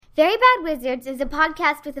Very Bad Wizards is a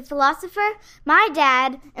podcast with a philosopher, my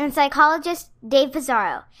dad, and a psychologist, Dave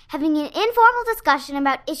Pizarro, having an informal discussion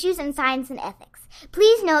about issues in science and ethics.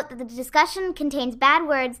 Please note that the discussion contains bad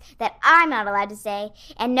words that I'm not allowed to say,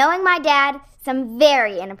 and knowing my dad, some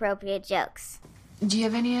very inappropriate jokes. Do you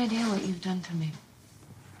have any idea what you've done to me?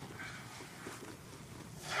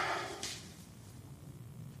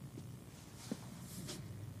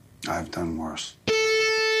 I've done worse.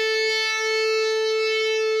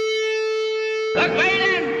 The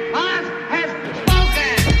Galen boss has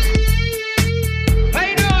spoken.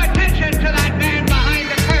 Pay no attention to that man behind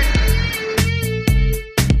the curtain.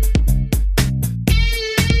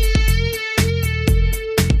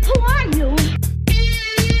 Who are you?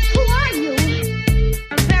 Who are you?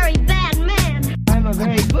 A very bad man. I'm a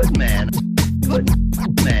very good man. Good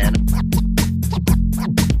man.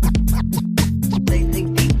 They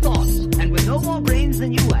think deep thoughts, and with no more brains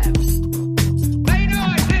than you have. Pay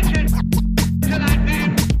no attention to that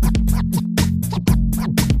man.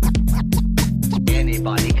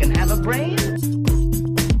 Anybody can have a brain.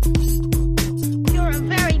 You're a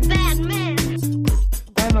very bad man.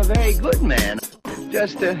 I'm a very good man.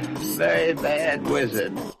 Just a very bad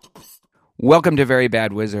wizard. Welcome to Very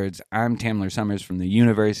Bad Wizards. I'm Tamler Summers from the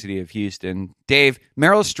University of Houston. Dave,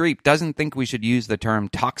 Meryl Streep doesn't think we should use the term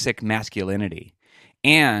toxic masculinity.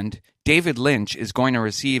 And David Lynch is going to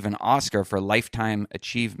receive an Oscar for Lifetime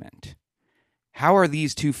Achievement. How are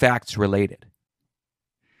these two facts related?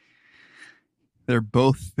 They're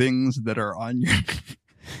both things that are on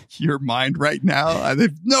your mind right now. I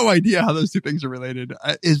have no idea how those two things are related.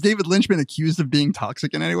 Is David Lynch been accused of being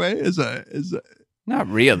toxic in any way? Not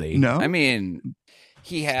really. No? I mean,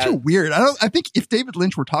 he has... It's so weird. I think if David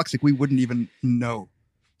Lynch were toxic, we wouldn't even know.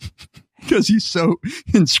 Because he's so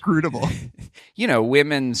inscrutable. You know,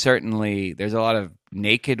 women certainly, there's a lot of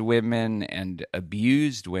naked women and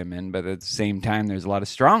abused women, but at the same time, there's a lot of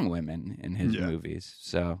strong women in his movies.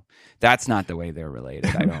 So that's not the way they're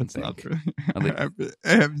related, I don't think. Not true. I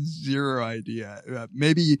have zero idea.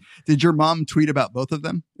 Maybe, did your mom tweet about both of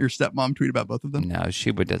them? Your stepmom tweet about both of them? No,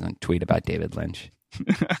 she doesn't tweet about David Lynch.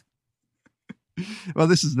 Well,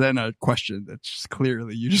 this is then a question that's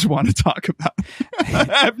clearly you just want to talk about.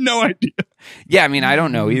 I have no idea. Yeah, I mean, I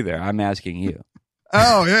don't know either. I'm asking you.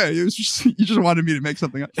 Oh, yeah. You just wanted me to make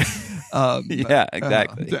something up. Yeah,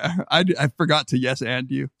 exactly. I forgot to yes and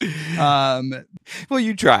you. Well,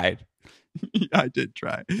 you tried. I did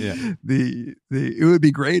try. Yeah. It would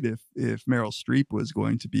be great if Meryl Streep was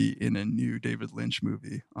going to be in a new David Lynch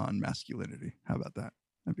movie on masculinity. How about that?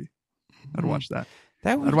 I'd watch that.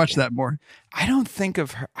 I'd watch that more. I don't think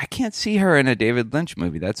of her. I can't see her in a David Lynch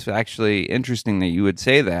movie. That's actually interesting that you would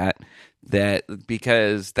say that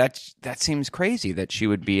because that seems crazy that she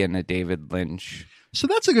would be in a David Lynch. So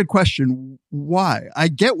that's a good question. Why? I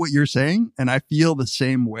get what you're saying, and I feel the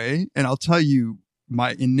same way. And I'll tell you,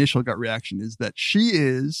 my initial gut reaction is that she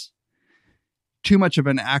is too much of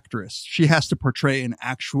an actress. She has to portray an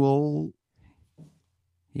actual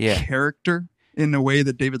character in a way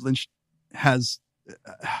that David Lynch has.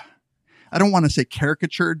 I don't want to say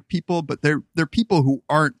caricatured people, but they're people who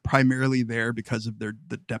aren't primarily there because of the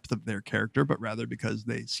depth of their character, but rather because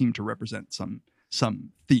they seem to represent some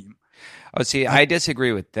theme. Oh, see, I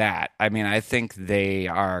disagree with that. I mean, I think they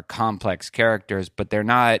are complex characters, but they're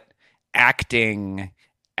not acting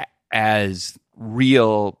as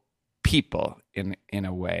real people in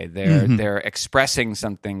a way. They're expressing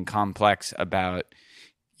something complex about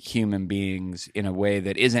human beings in a way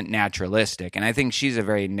that isn't naturalistic, and I think she's a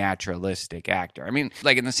very naturalistic actor. I mean,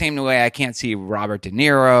 like in the same way I can't see Robert De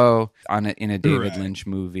Niro in a David Lynch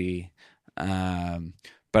movie,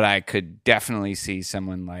 but I could definitely see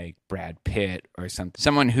someone like Brad Pitt or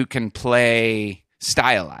someone who can play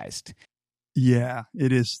stylized. Yeah,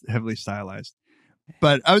 it is heavily stylized.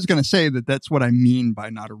 But I was going to say that's what I mean by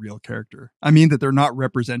not a real character. I mean that they're not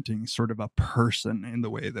representing sort of a person in the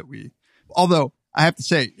way that although I have to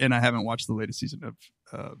say, and I haven't watched the latest season of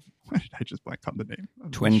what did I just blank on the name?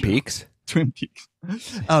 Twin Peaks? Twin Peaks.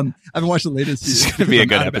 I haven't watched the latest season. It's going to be a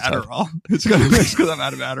good episode. It's because I'm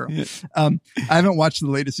out of Adderall. I haven't watched the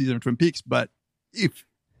latest season of Twin Peaks, but if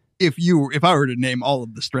I were to name all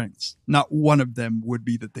of the strengths, not one of them would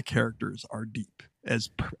be that the characters are deep as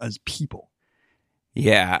people.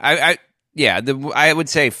 Yeah, I would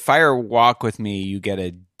say Fire Walk with Me, you get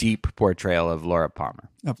a deep portrayal of Laura Palmer.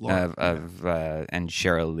 And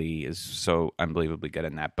Cheryl Lee is so unbelievably good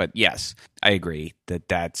in that. But yes, I agree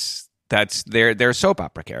that's they're soap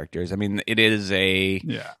opera characters. I mean, it is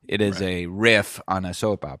a riff on a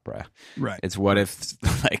soap opera. Right. It's what if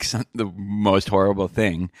like the most horrible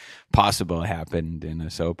thing possible happened in a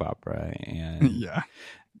soap opera, and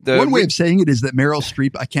One way of saying it is that Meryl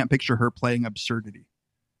Streep, I can't picture her playing absurdity.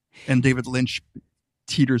 And David Lynch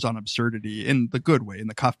teeters on absurdity in the good way, in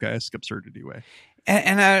the Kafkaesque absurdity way.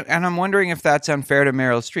 And I'm wondering if that's unfair to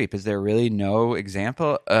Meryl Streep. Is there really no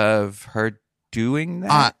example of her doing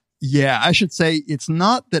that? Yeah, I should say it's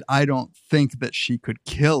not that I don't think that she could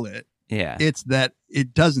kill it. Yeah. It's that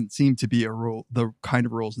it doesn't seem to be a role, the kind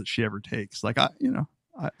of roles that she ever takes. Like,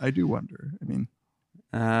 I do wonder.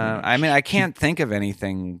 I can't think of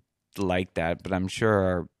anything like that, but I'm sure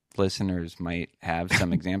our listeners might have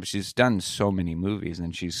some examples. She's done so many movies,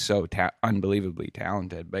 and she's so unbelievably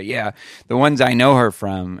talented. But yeah, the ones I know her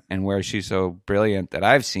from and where she's so brilliant that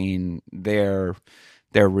I've seen, they're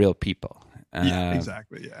real people. Yeah,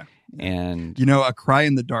 exactly. Yeah. And A Cry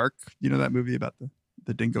in the Dark. You know that movie about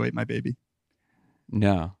the dingo ate my baby?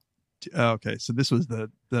 No. Okay, so this was a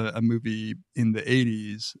movie in the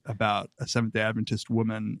 80s about a Seventh-day Adventist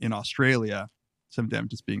woman in Australia, Seventh-day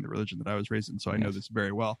Adventist being the religion that I was raised in, so I know this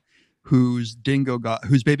very well, whose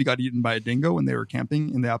baby got eaten by a dingo when they were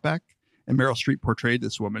camping in the outback. And Meryl Streep portrayed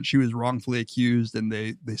this woman. She was wrongfully accused, and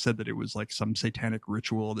they said that it was like some satanic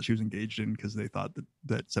ritual that she was engaged in because they thought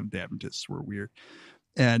that Seventh-day Adventists were weird.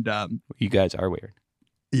 And you guys are weird.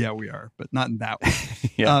 Yeah, we are, but not in that way.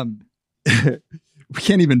 Yeah. We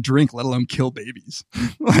can't even drink, let alone kill babies.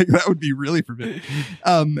 Like, that would be really forbidden.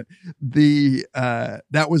 That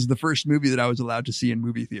was the first movie that I was allowed to see in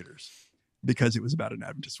movie theaters because it was about an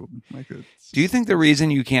Adventist woman. Do you think the reason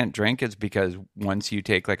you can't drink is because once you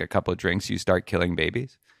take like a couple of drinks, you start killing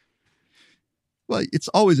babies? Well, it's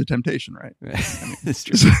always a temptation, right? It's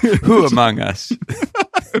true. Who among us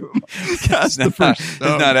has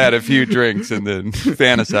not had a few drinks and then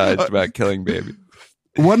fantasized about killing babies?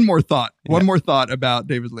 One more thought about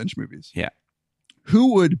David Lynch movies. Yeah.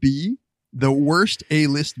 Who would be the worst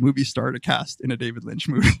A-list movie star to cast in a David Lynch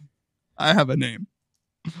movie? I have a name.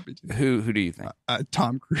 Who do you think?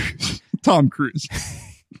 Tom Cruise. Tom Cruise.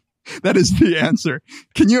 That is the answer.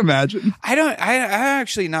 Can you imagine? I'm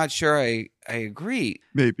actually not sure I agree.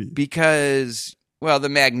 Maybe. Because, well, the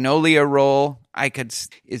Magnolia role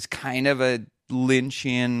is kind of a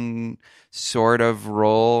Lynchian sort of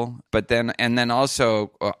role, but then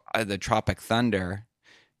also the Tropic Thunder,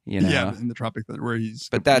 Yeah, in the Tropic Thunder where he's...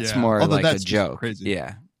 But that's more like a joke. Crazy.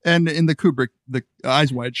 Yeah. And in the Kubrick, the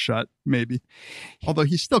Eyes Wide Shut, maybe. Although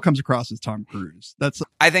he still comes across as Tom Cruise. Here's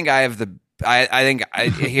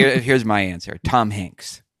my answer. Tom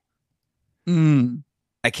Hanks.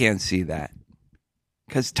 I can't see that.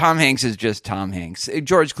 Because Tom Hanks is just Tom Hanks.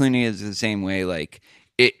 George Clooney is the same way. Like,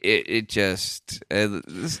 it just...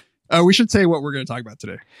 we should say what we're going to talk about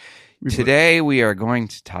today. Today we are going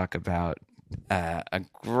to talk about a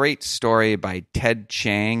great story by Ted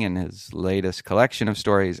Chiang in his latest collection of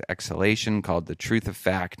stories, Exhalation, called The Truth of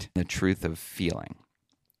Fact, The Truth of Feeling.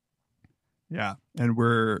 Yeah, and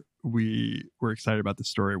we're excited about this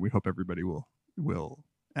story. We hope everybody will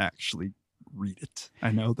actually read it.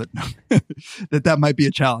 I know that that might be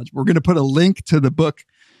a challenge. We're going to put a link to the book,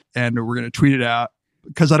 and we're going to tweet it out.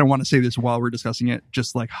 Because I don't want to say this while we're discussing it,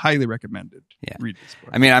 just like highly recommended. Yeah. Read this book.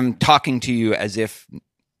 I mean, I'm talking to you as if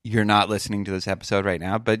you're not listening to this episode right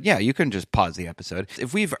now, but yeah, you can just pause the episode.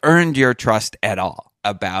 If we've earned your trust at all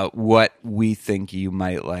about what we think you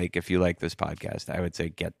might like, if you like this podcast, I would say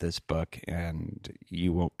get this book and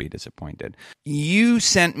you won't be disappointed. You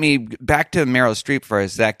sent me back to Meryl Streep for a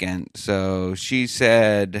second. So she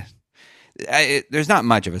said... there's not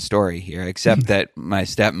much of a story here, except that my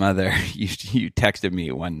stepmother, you texted me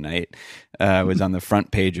one night, was on the front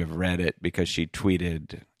page of Reddit because she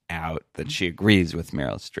tweeted out that she agrees with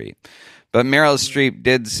Meryl Streep. But Meryl Streep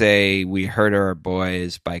did say we hurt our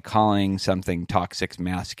boys by calling something toxic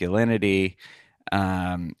masculinity,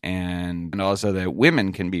 and also that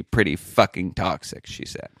women can be pretty fucking toxic, she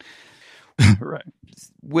said. Right.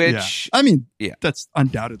 Which, yeah. I mean, yeah, that's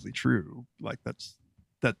undoubtedly true. Like that's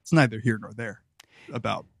neither here nor there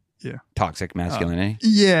about toxic masculinity.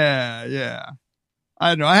 Yeah. I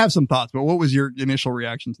don't know. I have some thoughts, but what was your initial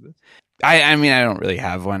reaction to this? I mean, I don't really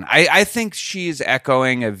have one. I think she's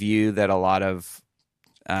echoing a view that a lot of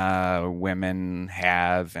women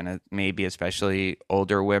have, and maybe especially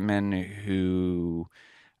older women who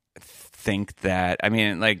think that. I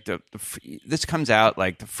mean, like this comes out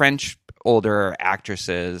like the French older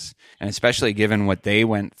actresses, and especially given what they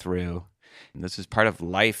went through. This is part of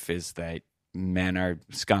life, is that men are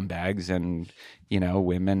scumbags and,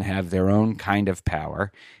 women have their own kind of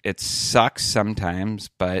power. It sucks sometimes,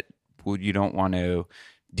 but you don't want to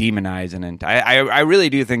demonize an I really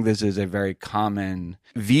do think this is a very common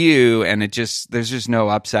view, and there's just no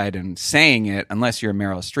upside in saying it unless you're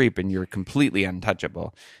Meryl Streep and you're completely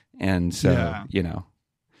untouchable. And so,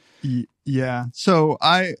 Yeah. So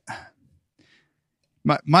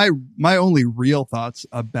my only real thoughts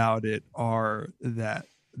about it are that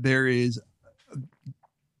there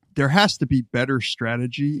has to be better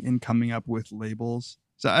strategy in coming up with labels.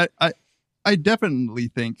 So I definitely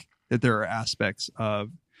think that there are aspects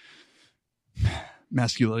of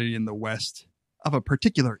masculinity in the West of a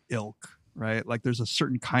particular ilk, right? Like there's a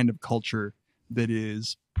certain kind of culture that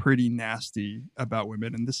is pretty nasty about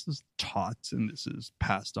women, and this is taught and this is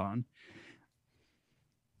passed on.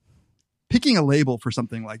 Picking a label for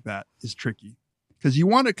something like that is tricky because you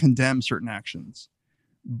want to condemn certain actions,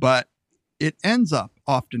 but it ends up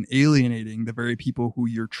often alienating the very people who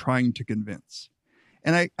you're trying to convince.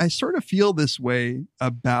 And I sort of feel this way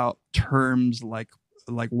about terms like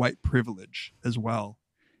white privilege as well.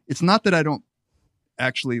 It's not that I don't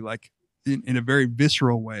actually like in a very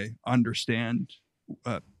visceral way understand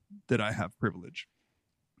that I have privilege.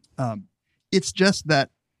 It's just that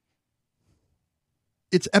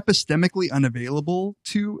it's epistemically unavailable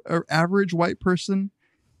to an average white person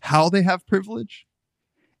how they have privilege.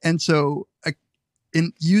 And so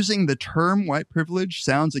in using the term white privilege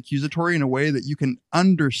sounds accusatory in a way that you can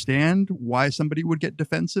understand why somebody would get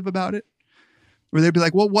defensive about it. Where they'd be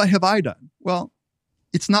like, well, what have I done? Well,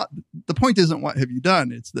 it's not, the point isn't what have you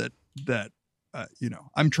done? It's that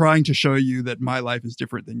I'm trying to show you that my life is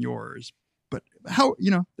different than yours, but how,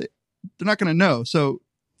 they're not going to know. So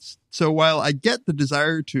while I get the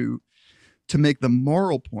desire to make the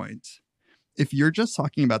moral point, if you're just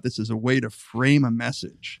talking about this as a way to frame a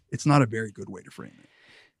message, it's not a very good way to frame it.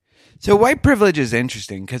 So white privilege is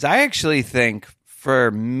interesting because I actually think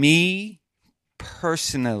for me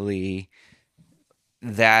personally,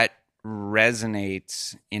 that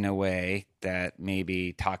resonates in a way that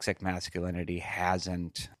maybe toxic masculinity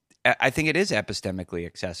hasn't. I think it is epistemically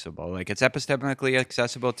accessible. Like it's epistemically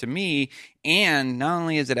accessible to me. And not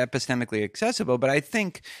only is it epistemically accessible, but I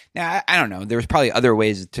think, now I don't know, there's probably other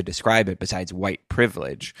ways to describe it besides white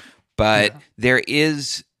privilege, but there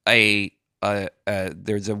is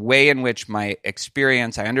there's a way in which I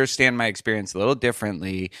understand my experience a little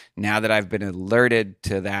differently now that I've been alerted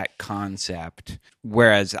to that concept.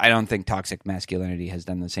 Whereas I don't think toxic masculinity has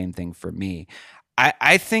done the same thing for me.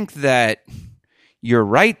 I think that you're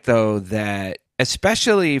right, though, that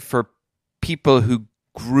especially for people who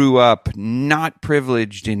grew up not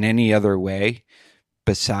privileged in any other way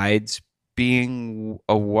besides being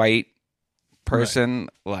a white person,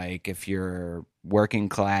 like if you're working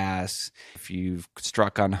class, if you've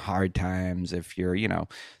struck on hard times, if you're,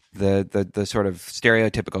 the sort of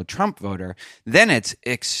stereotypical Trump voter, then it's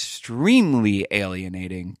extremely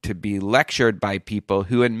alienating to be lectured by people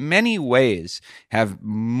who in many ways have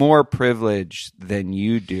more privilege than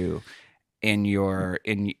you do in their,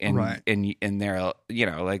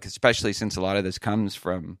 like, especially since a lot of this comes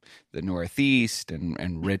from the Northeast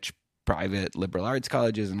and rich private liberal arts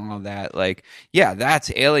colleges and all of that. Like, yeah,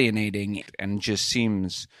 that's alienating and just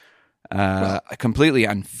seems completely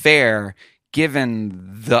unfair given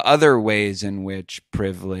the other ways in which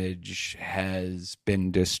privilege has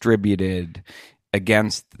been distributed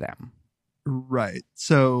against them. Right.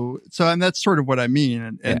 So and that's sort of what I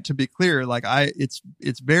mean. And to be clear, like it's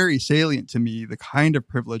very salient to me, the kind of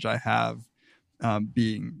privilege I have,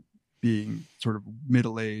 being sort of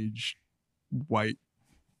middle-aged white,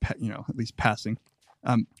 at least passing.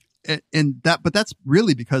 But that's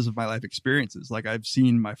really because of my life experiences. Like I've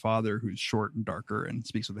seen my father, who's short and darker and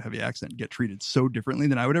speaks with a heavy accent, get treated so differently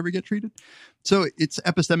than I would ever get treated. So it's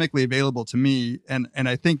epistemically available to me. And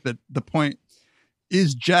I think that the point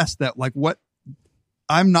is just that, like,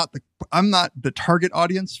 I'm not the target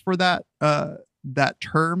audience for that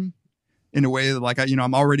term in a way that, like,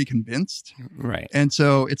 I'm already convinced. Right. And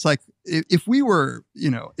so it's like, if we were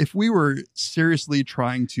seriously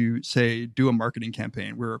trying to, say, do a marketing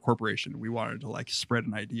campaign, we're a corporation, we wanted to like spread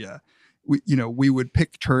an idea, we would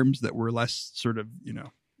pick terms that were less sort of,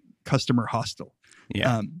 customer hostile.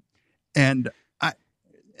 Yeah. And I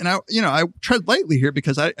tread lightly here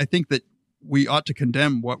because I think that we ought to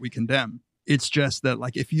condemn what we condemn. It's just that,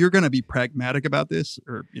 like, if you're going to be pragmatic about this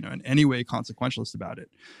or, in any way consequentialist about it,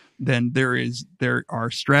 then there are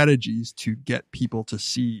strategies to get people to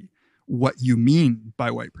see what you mean by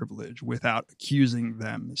white privilege without accusing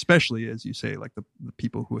them, especially, as you say, like the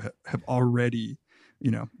people who have already,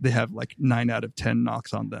 they have like 9 out of 10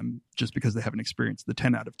 knocks on them just because they haven't experienced the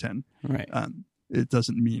 10 out of 10. Right. It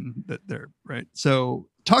doesn't mean that they're right. So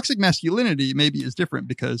toxic masculinity maybe is different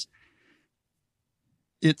because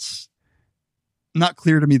it's not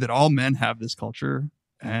clear to me that all men have this culture,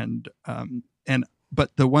 but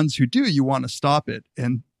the ones who do, you want to stop it.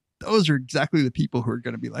 And those are exactly the people who are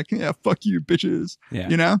going to be like, yeah, fuck you, bitches. Yeah.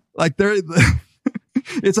 You know, like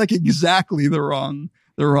it's like exactly the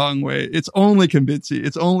wrong way. It's only convincing.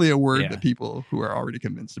 It's only a word that people who are already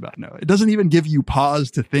convinced about know. It doesn't even give you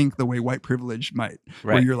pause to think the way white privilege might,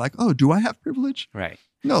 where you're like, oh, do I have privilege? Right.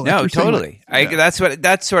 No, totally. Like,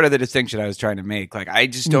 That's sort of the distinction I was trying to make. Like, I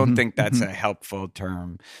just don't think that's a helpful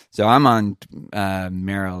term. So I'm on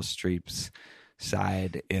Meryl Streep's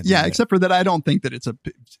side. Except for that, I don't think that it's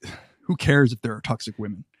who cares if there are toxic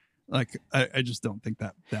women? Like, I just don't think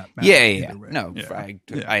that matters. Yeah. Way. No,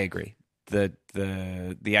 I agree.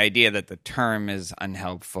 The idea that the term is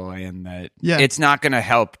unhelpful and that it's not going to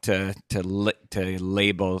help to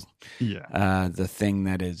label the thing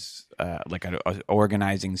that is like an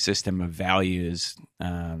organizing system of values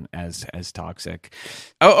as toxic.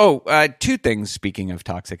 Two things. Speaking of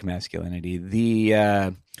toxic masculinity,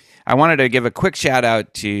 I wanted to give a quick shout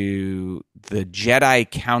out to the Jedi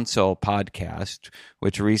Council podcast,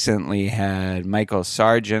 which recently had Michael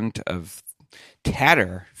Sargent of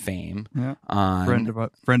Tatter fame on friend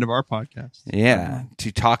of our podcast.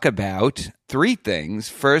 To talk about three things.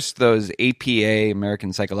 First, those APA,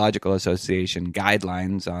 American Psychological Association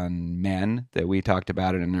guidelines on men that we talked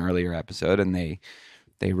about in an earlier episode, and they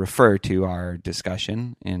refer to our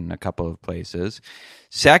discussion in a couple of places.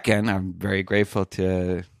 Second, I'm very grateful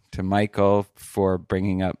to Michael for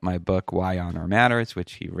bringing up my book Why Honor Matters,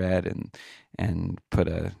 which he read and put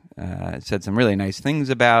said some really nice things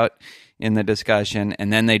about in the discussion,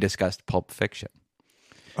 and then they discussed Pulp Fiction.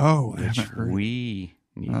 Oh, which we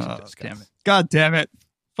need to discuss. Damn it. God damn it!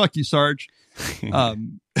 Fuck you, Sarge.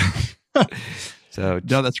 So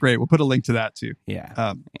no, that's great. We'll put a link to that too.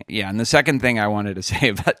 Yeah, And the second thing I wanted to say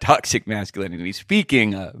about toxic masculinity,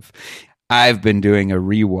 speaking of, I've been doing a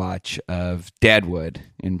rewatch of Deadwood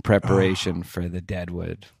in preparation for the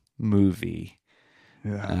Deadwood movie.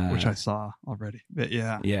 Yeah, which I saw already. But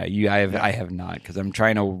I have not, because I'm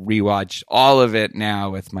trying to rewatch all of it now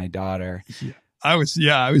with my daughter. I was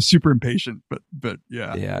super impatient, but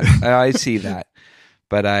yeah, I see that.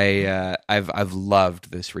 But I've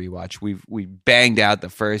loved this rewatch. We banged out the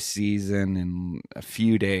first season in a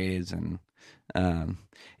few days, and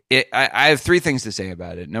I have three things to say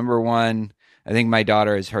about it. Number one, I think my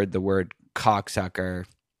daughter has heard the word cocksucker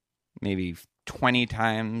maybe 20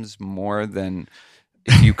 times more than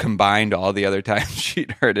if you combined all the other times she'd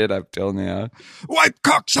heard it up till now. White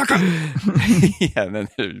cocksucker! Yeah, and then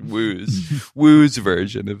there's Woo's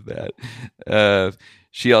version of that.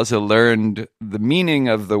 She also learned the meaning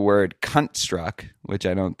of the word cunt struck, which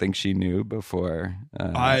I don't think she knew before.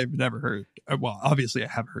 I've never heard. Well, obviously I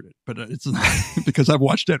have heard it, but it's not because I've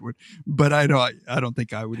watched Deadwood. But I don't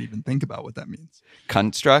think I would even think about what that means.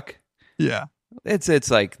 Cunt struck? Yeah. It's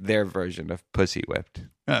like their version of pussy whipped.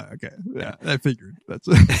 Oh, okay. Yeah, I figured. That's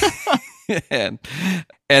and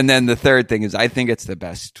then the third thing is I think it's the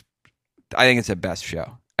best. I think it's the best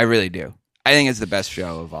show. I really do. I think it's the best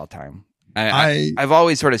show of all time. I've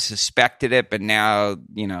always sort of suspected it, but now,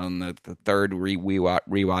 in the third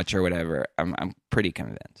rewatch or whatever, I'm pretty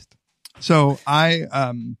convinced. So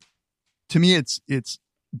to me, it's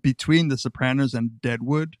between The Sopranos and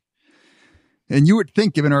Deadwood. And you would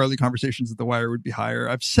think, given our early conversations, that The Wire would be higher.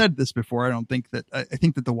 I've said this before. I think that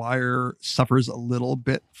The Wire suffers a little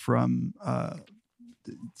bit from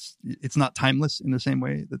it's not timeless in the same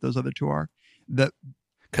way that those other two are. That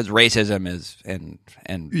because racism is and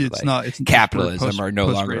it's like not. It's capitalism are no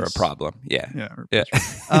longer a problem. Yeah.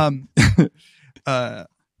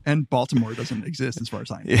 And Baltimore doesn't exist as far as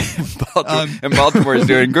I know. And Baltimore is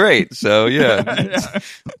doing great. So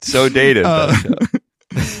it's so dated.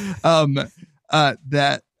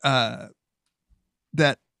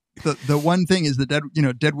 That the one thing is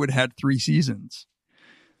that Deadwood had 3 seasons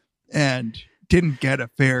and didn't get a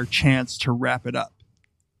fair chance to wrap it up.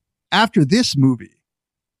 After this movie,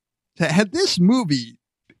 had this movie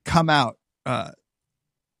come out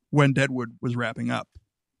when Deadwood was wrapping up,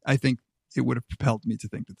 I think it would have propelled me to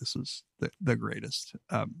think that this was the greatest.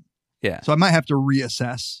 So I might have to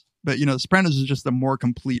reassess, but The Sopranos is just a more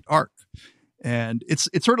complete arc. And it's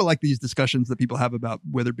sort of like these discussions that people have about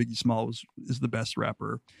whether Biggie Smalls is the best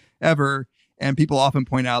rapper ever. And people often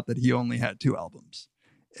point out that he only had 2 albums.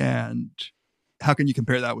 And how can you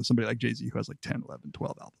compare that with somebody like Jay-Z who has like 10, 11,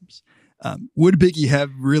 12 albums? Would Biggie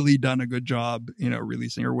have really done a good job,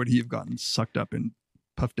 releasing, or would he have gotten sucked up in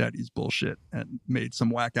Puff Daddy's bullshit and made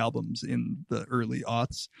some whack albums in the early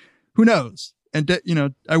aughts? Who knows? And,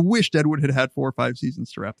 I wish Deadwood had had 4 or 5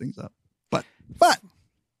 seasons to wrap things up. But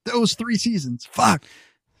those 3 seasons, fuck,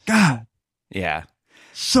 God. Yeah.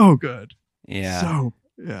 So good. Yeah. So,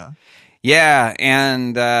 yeah. Yeah,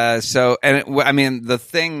 and I mean, the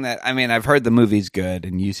thing that I've heard the movie's good,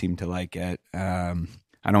 and you seem to like it. I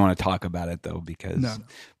don't want to talk about it though because, No.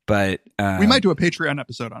 But We might do a Patreon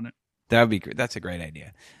episode on it. that would be great. That's a great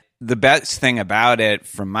idea. The best thing about it,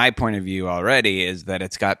 from my point of view already, is that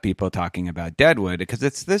it's got people talking about Deadwood because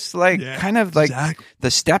it's this kind of like exactly.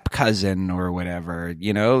 the step cousin or whatever,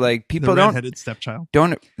 like people The redheaded stepchild.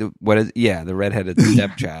 the redheaded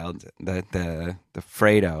stepchild, the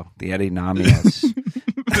Fredo, the Edinamius.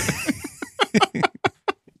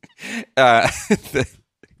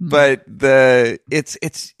 But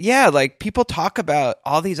it's like people talk about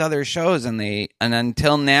all these other shows and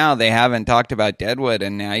until now they haven't talked about Deadwood,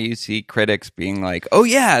 and now you see critics being like, oh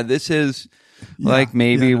yeah, this is like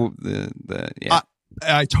maybe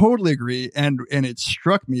I totally agree, and it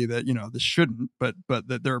struck me that this shouldn't, but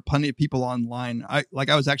that there are plenty of people online. I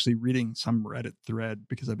was actually reading some Reddit thread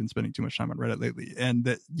because I've been spending too much time on Reddit lately, and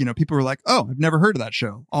that people were like, "Oh, I've never heard of that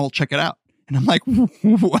show. I'll check it out." And I'm like,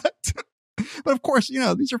 "What?" But of course,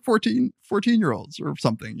 these are 14-year-olds or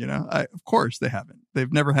something. Of course they haven't.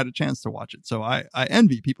 They've never had a chance to watch it. So I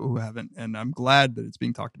envy people who haven't, and I'm glad that it's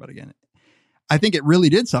being talked about again. I think it really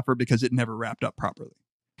did suffer because it never wrapped up properly.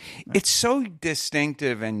 It's so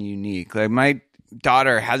distinctive and unique. Like my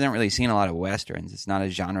daughter hasn't really seen a lot of Westerns. It's not a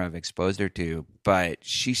genre I've exposed her to, but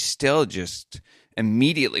she still just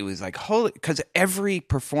immediately was like, holy, because every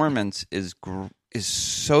performance is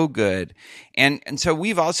so good. And so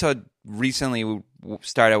we've also recently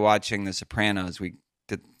started watching The Sopranos. We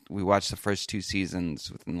watched the first 2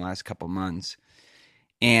 seasons within the last couple months.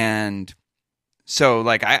 And so,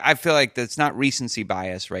 I feel like that's not recency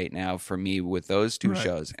bias right now for me with those 2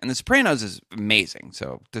 shows. And The Sopranos is amazing.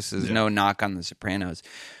 So this is no knock on The Sopranos.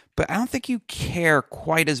 But I don't think you care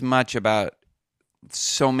quite as much about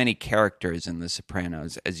so many characters in The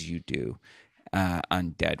Sopranos as you do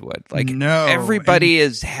on Deadwood. No, everybody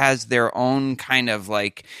has their own kind of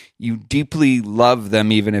you deeply love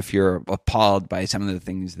them even if you're appalled by some of the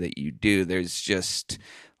things that you do. There's just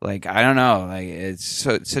I don't know, it's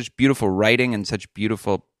such beautiful writing and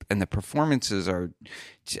and the performances are,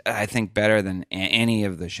 I think, better than any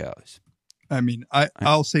of the shows. I mean,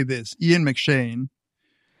 I'll say this: Ian McShane,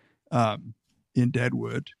 in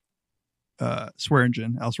Deadwood, Al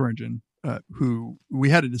Swearingen, who we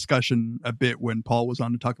had a discussion a bit when Paul was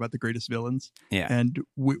on to talk about the greatest villains. Yeah, and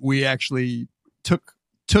we actually took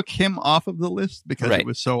him off of the list because it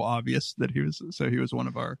was so obvious that he was one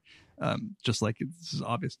of our. Just like this is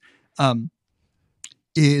obvious,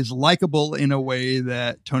 is likable in a way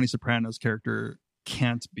that Tony Soprano's character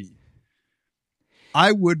can't be.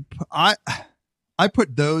 I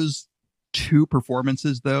put those 2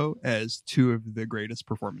 performances though as 2 of the greatest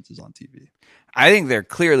performances on TV. I think they're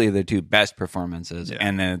clearly the 2 best performances,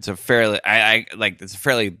 and then it's a fairly it's a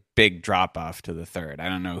fairly big drop off to the third. I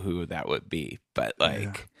don't know who that would be, but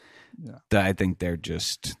I think they're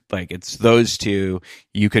just it's those 2.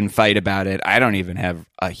 You can fight about it. I don't even have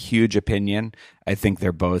a huge opinion. I think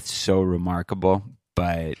they're both so remarkable,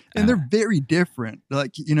 and they're very different.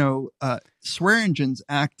 Swearingen's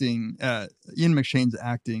acting, Ian McShane's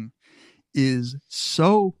acting, is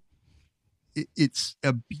so. It's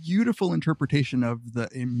a beautiful interpretation of the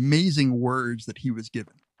amazing words that he was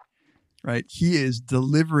given. Right, he is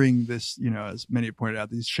delivering this. As many have pointed out,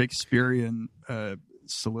 these Shakespearean.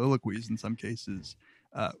 Soliloquies in some cases,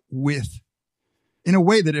 in a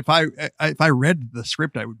way that if I read the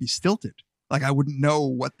script, I would be stilted. I wouldn't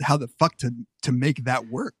know how the fuck to make that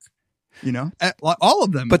work. All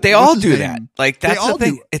of them, but they all do that. That's the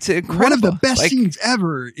thing. It's incredible. One of the best scenes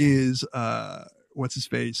ever is what's his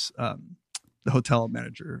face, the hotel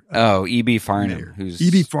manager. E.B. Farnham, who's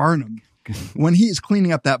E.B. Farnham, when he is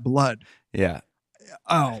cleaning up that blood. Yeah.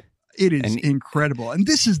 Oh. It is incredible. And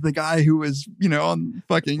this is the guy who was, on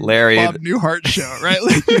fucking Larry, Bob Newhart show, right?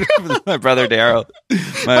 My brother Daryl.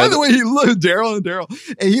 By the way, he looks Daryl,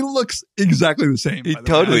 and he looks exactly the same. He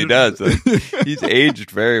totally does. He's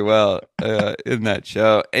aged very well in that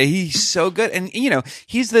show. And he's so good. And,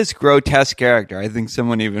 he's this grotesque character. I think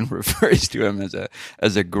someone even refers to him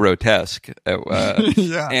as a grotesque. But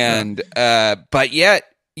yet,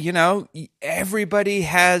 everybody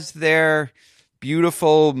has their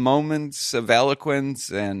beautiful moments of eloquence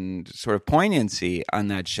and sort of poignancy on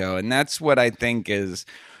that show. And that's what I think is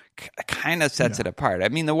kind of sets it apart. I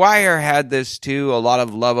mean, The Wire had this too, a lot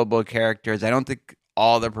of lovable characters. I don't think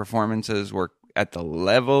all the performances were at the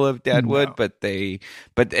level of Deadwood, but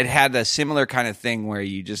it had a similar kind of thing where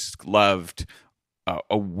you just loved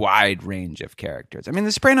a wide range of characters. I mean,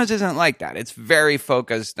 The Sopranos isn't like that. It's very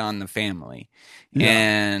focused on the family.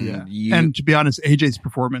 And and to be honest, AJ's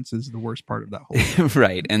performance is the worst part of that whole thing.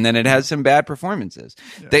 Right. And then it has some bad performances.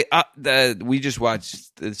 Yeah. We just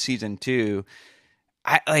watched the season 2.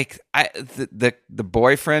 The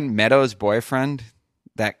boyfriend, Meadows' boyfriend,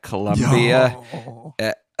 that Columbia,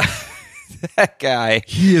 that guy.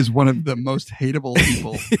 He is one of the most hateable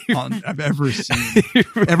people I've ever seen.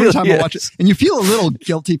 Really Every time I watch is. it, and you feel a little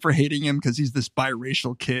guilty for hating him because he's this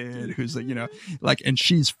biracial kid who's and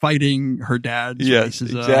she's fighting her dad's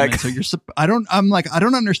racism. exactly. And so I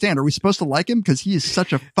don't understand. Are we supposed to like him because he is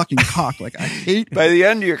such a fucking cock? Like, I hate him. By the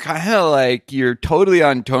end, you're kind of like, you're totally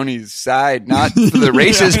on Tony's side, not for the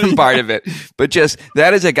racism part of it, but just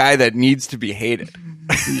that is a guy that needs to be hated.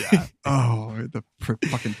 Yeah. Oh, the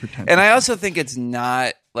fucking pretentious. And I also think it's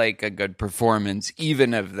not like a good performance,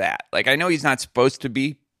 even of that. Like, I know he's not supposed to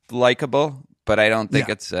be likable, but I don't think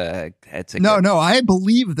it's a No, I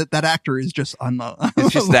believe that actor is just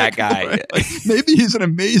it's just that guy. Right? Like, maybe he's an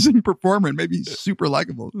amazing performer and maybe he's super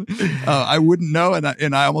likable. I wouldn't know,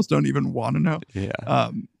 and I almost don't even want to know.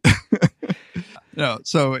 Yeah. No.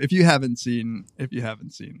 So if you haven't seen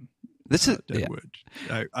This is Deadwood,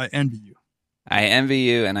 I envy you. I envy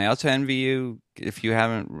you, and I also envy you if you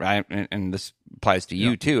haven't. And this applies to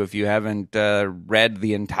you too. If you haven't read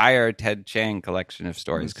the entire Ted Chiang collection of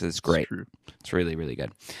stories, because it's great. It's really, really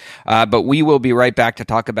good. But we will be right back to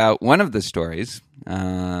talk about one of the stories,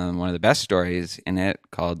 one of the best stories in it,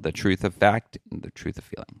 called "The Truth of Fact and the Truth of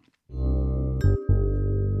Feeling."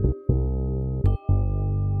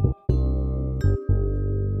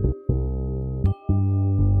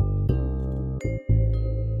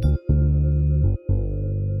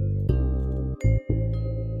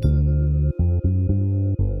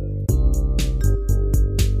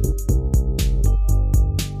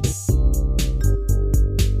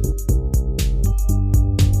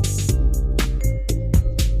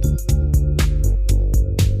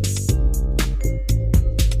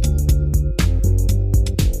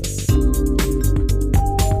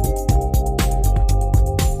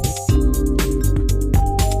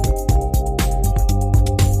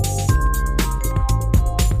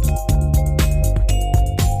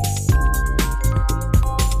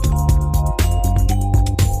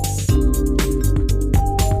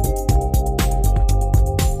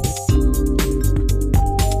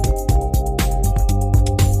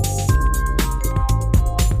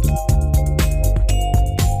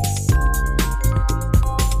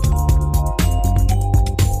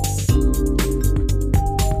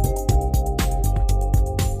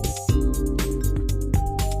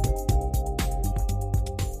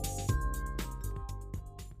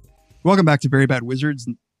 Welcome back to Very Bad Wizards.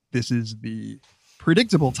 This is the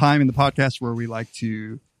predictable time in the podcast where we like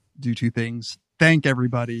to do two things. Thank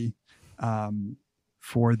everybody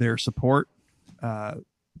for their support.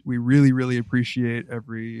 We really, really appreciate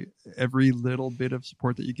every little bit of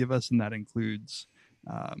support that you give us, and that includes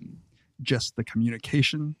just the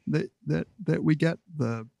communication that we get,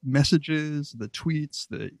 the messages, the tweets,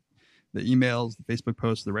 the emails, the Facebook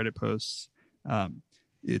posts, the Reddit posts.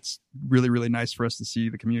 It's really, really nice for us to see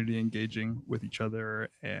the community engaging with each other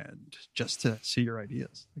and just to see your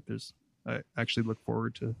ideas. I actually look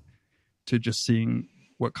forward to just seeing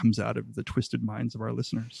what comes out of the twisted minds of our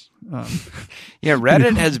listeners. Yeah,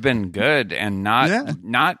 Reddit has been good, and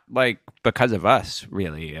not like because of us,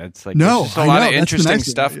 really. It's like there's just a lot of interesting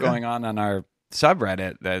stuff going on our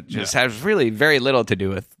subreddit that just has really very little to do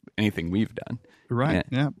with anything we've done. Right.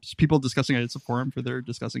 Yeah. Just people discussing it. It's a forum for their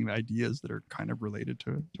discussing the ideas that are kind of related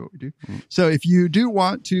to what we do. So if you do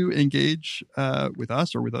want to engage with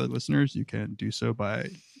us or with other listeners, you can do so you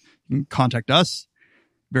can contact us,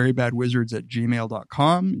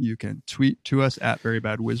 verybadwizards@gmail.com. You can tweet to us at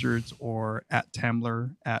verybadwizards or at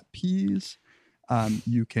Tamler @peas.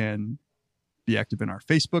 You can be active in our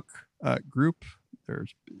Facebook group.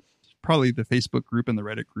 There's probably the Facebook group and the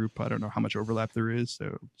Reddit group. I don't know how much overlap there is.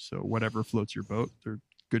 So whatever floats your boat. There are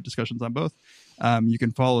good discussions on both. You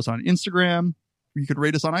can follow us on Instagram. You could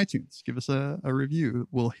rate us on iTunes. Give us a review.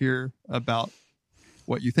 We'll hear about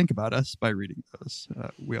what you think about us by reading those.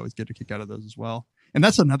 We always get a kick out of those as well. And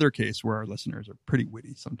that's another case where our listeners are pretty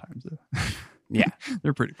witty sometimes. Yeah.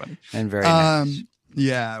 They're pretty funny. And very nice.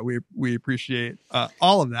 Yeah, we appreciate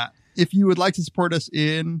all of that. If you would like to support us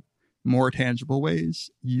in more tangible ways,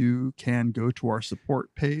 you can go to our support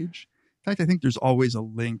page. In fact, I think there's always a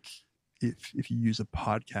link if you use a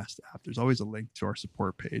podcast app. There's always a link to our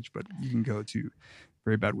support page, but you can go to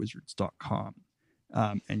verybadwizards.com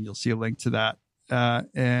and you'll see a link to that.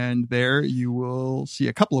 And there you will see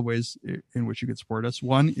a couple of ways in which you could support us.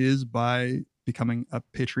 One is by becoming a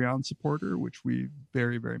Patreon supporter, which we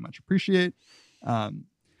very, very much appreciate.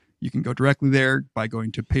 You can go directly there by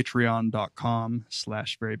going to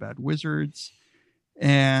patreon.com/verybadwizards.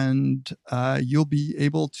 And you'll be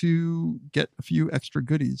able to get a few extra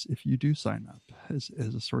goodies if you do sign up as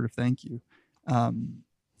a sort of thank you.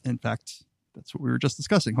 In fact, that's what we were just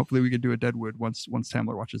discussing. Hopefully we could do a Deadwood once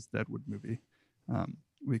Tamler watches the Deadwood movie.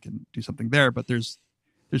 We can do something there, but there's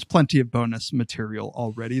plenty of bonus material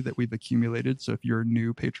already that we've accumulated. So if you're a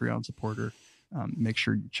new Patreon supporter, make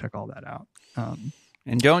sure you check all that out.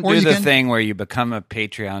 And don't do the thing where you become a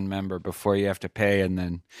Patreon member before you have to pay and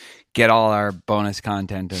then get all our bonus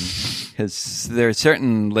content. And because there are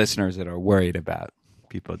certain listeners that are worried about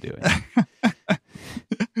people doing it.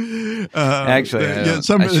 Actually, I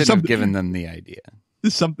should have given them the idea.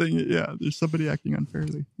 There's somebody acting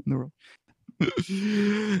unfairly in the world.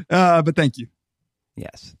 But thank you.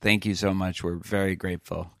 Yes. Thank you so much. We're very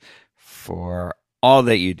grateful for all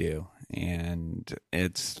that you do. And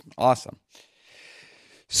it's awesome.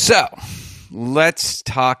 So let's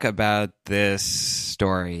talk about this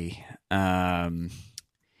story. So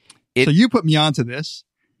you put me onto this.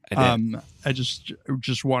 I did. I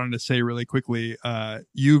just wanted to say really quickly,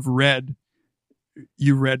 you read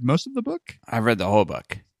most of the book? I've read the whole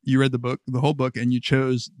book. You read the whole book, and you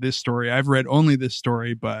chose this story. I've read only this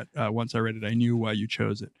story, but once I read it, I knew why you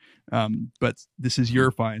chose it. But this is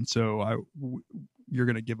your find, so you're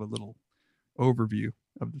going to give a little overview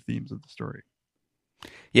of the themes of the story.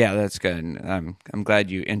 Yeah, that's good. I'm glad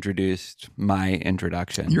you introduced my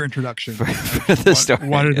introduction. Your introduction for the story.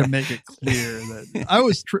 Wanted to make it clear that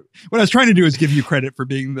what I was trying to do is give you credit for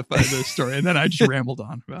being the story, and then I just rambled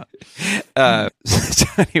on about it. So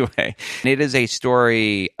anyway, it is a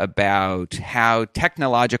story about how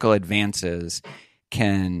technological advances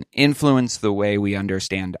can influence the way we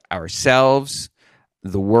understand ourselves,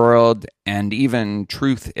 the world, and even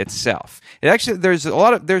truth itself. There's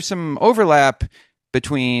some overlap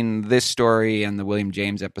between this story and the William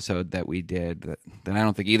James episode that we did that I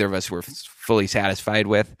don't think either of us were fully satisfied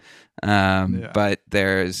with. But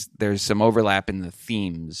there's some overlap in the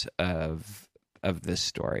themes of this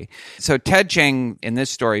story. So Ted Chiang in this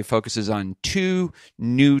story focuses on two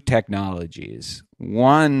new technologies,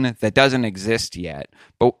 one that doesn't exist yet,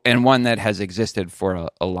 and one that has existed for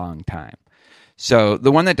a long time. So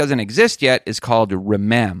the one that doesn't exist yet is called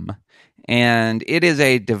Remem. And it is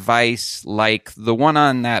a device like the one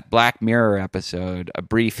on that Black Mirror episode, A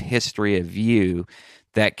Brief History of You,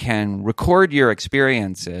 that can record your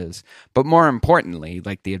experiences. But more importantly,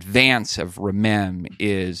 like the advance of Remem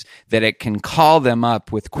is that it can call them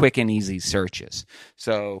up with quick and easy searches.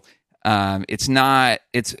 So it's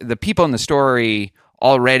the people in the story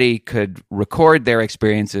already could record their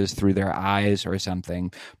experiences through their eyes or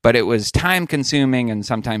something, but it was time consuming and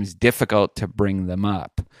sometimes difficult to bring them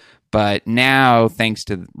up. But now, thanks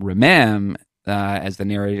to Remem, as the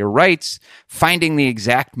narrator writes, finding the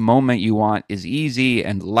exact moment you want is easy,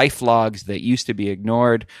 and life logs that used to be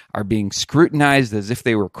ignored are being scrutinized as if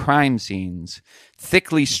they were crime scenes,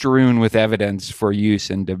 thickly strewn with evidence for use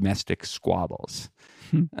in domestic squabbles.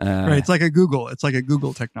 Right, it's like a Google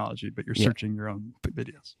technology, but you're searching your own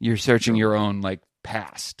videos. You're searching your own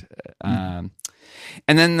past, and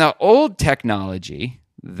then the old technology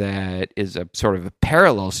that is a sort of a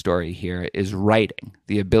parallel story here is writing,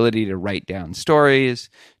 the ability to write down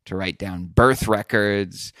stories, to write down birth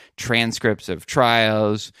records, transcripts of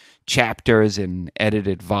trials, chapters in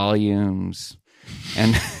edited volumes,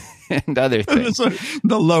 and other things.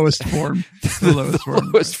 The lowest form.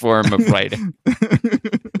 The lowest form of writing.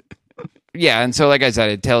 Yeah, and so like I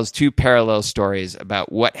said, it tells two parallel stories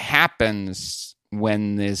about what happens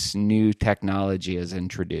when this new technology is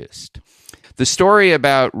introduced. The story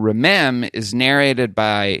about Remem is narrated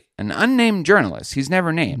by an unnamed journalist. He's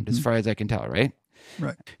never named, as far as I can tell, right?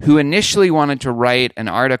 Right. Who initially wanted to write an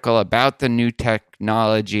article about the new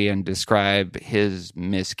technology and describe his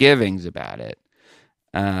misgivings about it.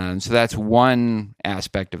 So that's one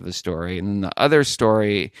aspect of the story. And then the other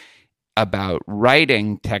story about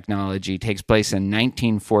writing technology takes place in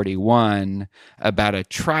 1941 about a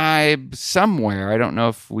tribe somewhere. I don't know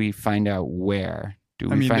if we find out where.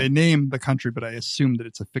 They name the country, but I assume that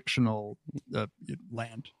it's a fictional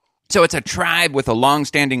land. So it's a tribe with a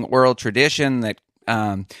long-standing oral tradition that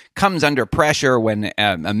comes under pressure when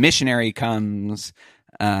a missionary comes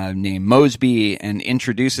named Mosby and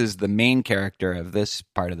introduces the main character of this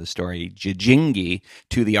part of the story, Jijingi,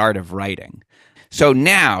 to the art of writing. So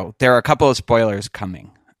now there are a couple of spoilers coming.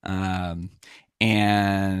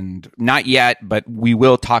 and not yet, but we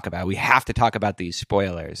will talk about it. We have to talk about these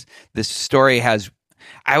spoilers. This story has,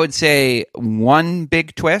 I would say, one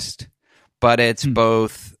big twist, but it's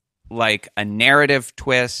both like a narrative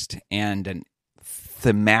twist and a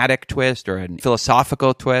thematic twist or a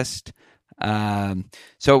philosophical twist.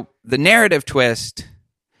 So the narrative twist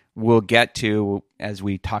we'll get to as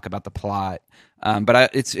we talk about the plot. But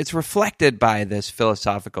it's reflected by this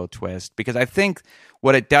philosophical twist, because I think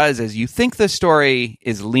what it does is you think the story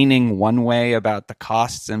is leaning one way about the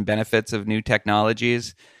costs and benefits of new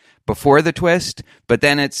technologies before the twist, but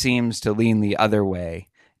then it seems to lean the other way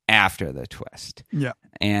after the twist. Yeah.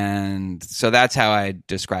 And so that's how I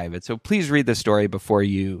describe it. So please read the story before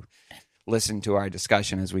you listen to our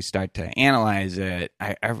discussion as we start to analyze it.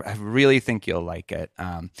 I really think you'll like it.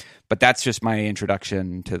 But that's just my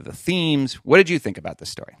introduction to the themes. What did you think about the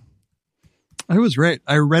story? It was great.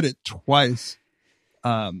 I read it twice.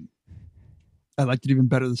 I liked it even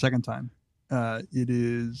better the second time. It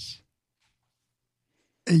is,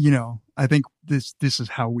 I think this is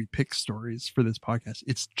how we pick stories for this podcast.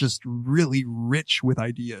 It's just really rich with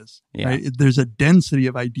ideas. Yeah. Right? There's a density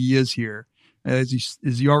of ideas here. As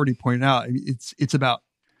you already pointed out, it's about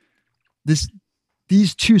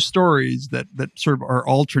these two stories that sort of are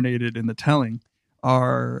alternated in the telling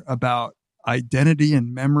are about identity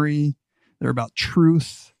and memory. They're about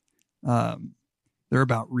truth. They're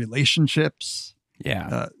about relationships.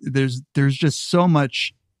 Yeah. There's just so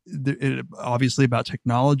much, obviously about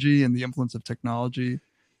technology and the influence of technology,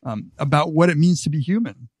 about what it means to be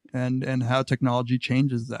human and how technology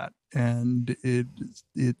changes that. And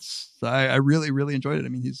I really, really enjoyed it. I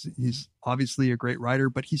mean, he's obviously a great writer,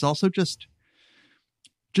 but he's also just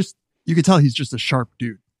you can tell he's just a sharp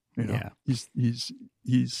dude. Yeah.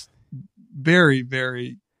 He's very,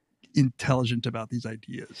 very intelligent about these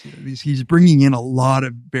ideas. He's bringing in a lot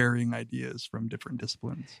of varying ideas from different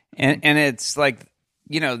disciplines. And it's like,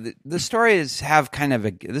 the stories have kind of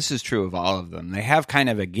this is true of all of them. They have kind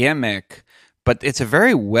of a gimmick, but it's a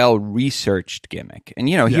very well-researched gimmick. And,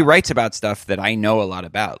 he writes about stuff that I know a lot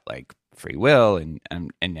about, like free will, and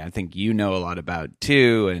I think you know a lot about,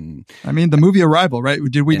 too. And I mean, the movie Arrival, right?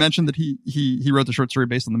 Did we mention that he wrote the short story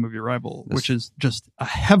based on the movie Arrival, which is just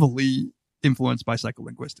heavily influenced by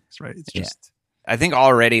psycholinguistics, right? It's just... I think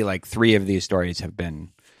already, like, 3 of these stories have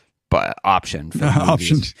been optioned for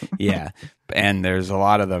movies. Yeah. And there's a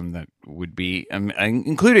lot of them that would be,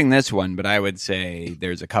 including this one, but I would say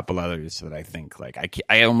there's a couple others that I think, like,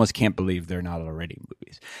 I almost can't believe they're not already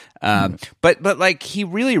movies. But like, he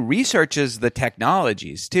really researches the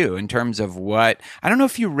technologies too, in terms of what, I don't know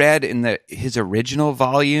if you read in his original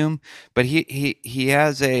volume, but he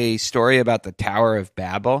has a story about the Tower of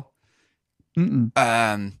Babel.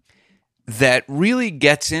 That really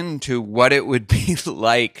gets into what it would be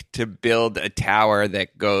like to build a tower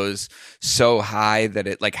that goes so high that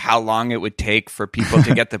it, like, how long it would take for people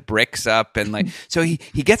to get the bricks up, and like, so he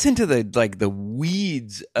gets into the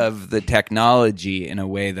weeds of the technology in a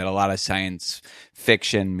way that a lot of science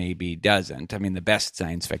fiction maybe doesn't. I mean, the best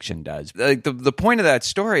science fiction does. Like, the point of that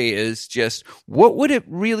story is just, what would it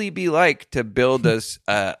really be like to build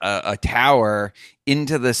a tower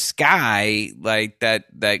into the sky, like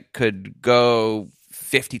that could go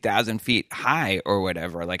 50,000 feet high or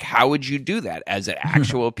whatever? Like, how would you do that as an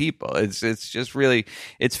actual people? It's just really,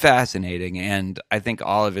 it's fascinating, and I think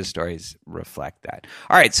all of his stories reflect that.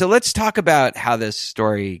 All right, so let's talk about how this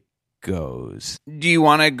story goes. Do you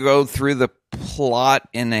want to go through the plot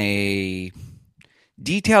in a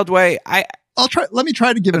detailed way? I'll try. Let me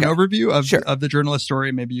try to give an overview of of the journalist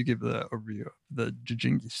story. Maybe you give the overview of the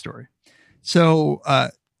Jijingi story. So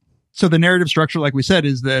the narrative structure, like we said,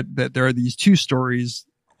 is that there are these two stories.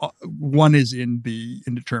 One is in the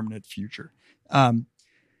indeterminate future.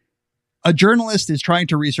 A journalist is trying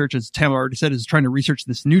to research, as Tam already said, is trying to research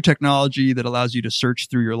this new technology that allows you to search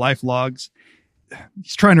through your life logs.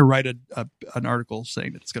 He's trying to write an article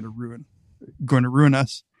saying that it's going to ruin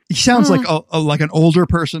us. He sounds like an older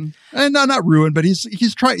person, and not ruin, but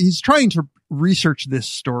he's trying to research this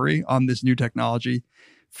story on this new technology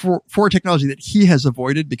for technology that he has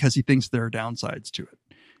avoided because he thinks there are downsides to it.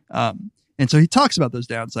 And so he talks about those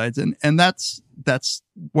downsides, and that's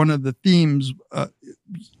one of the themes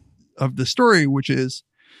of the story, which is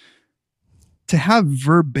to have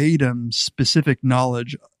verbatim specific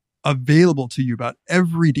knowledge available to you about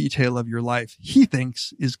every detail of your life. He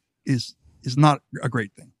thinks is not a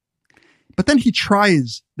great thing. But then he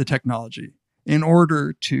tries the technology in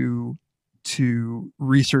order to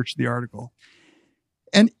research the article.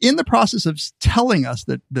 And in the process of telling us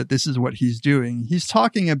that this is what he's doing, he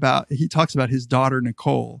talks about his daughter,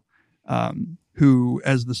 Nicole, who,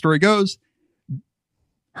 as the story goes,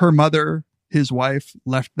 Her mother, his wife,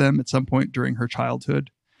 left them at some point during her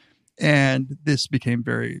childhood. And this became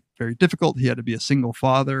very, very difficult. He had to be a single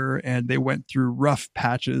father, and they went through rough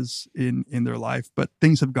patches in their life, but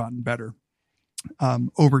things have gotten better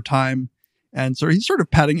over time. And so he's sort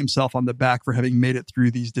of patting himself on the back for having made it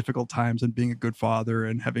through these difficult times and being a good father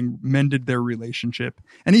and having mended their relationship.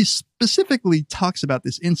 And he specifically talks about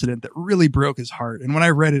this incident that really broke his heart. And when I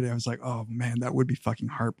read it, I was like, oh man, that would be fucking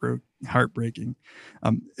heartbreaking.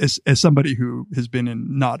 As somebody who has been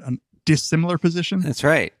in not a dissimilar position. That's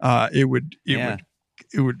right. It would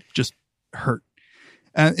just hurt.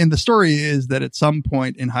 And the story is that at some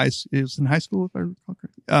point in high school, if I recall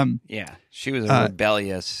correctly. Yeah, she was a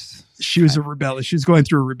rebellious. She was going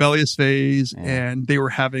through a rebellious phase, and they were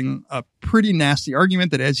having a pretty nasty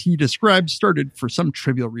argument that, as he described, started for some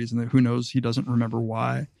trivial reason that who knows, he doesn't remember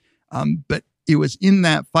why. But it was in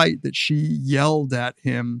that fight that she yelled at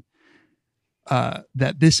him that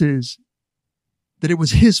it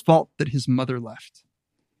was his fault that his mother left.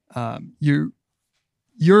 You're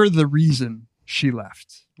the reason she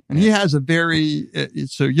left. And he has a very,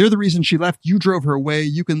 so you're the reason she left. You drove her away.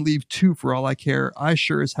 You can leave too for all I care. I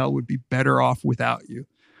sure as hell would be better off without you.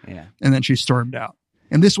 Yeah. And then she stormed out.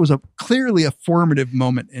 And this was clearly a formative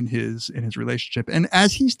moment in his relationship. And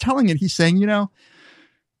as he's telling it, he's saying,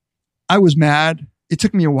 I was mad. It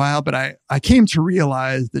took me a while, but I came to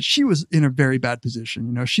realize that she was in a very bad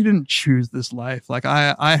position. She didn't choose this life. Like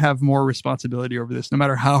I have more responsibility over this. No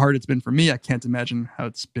matter how hard it's been for me, I can't imagine how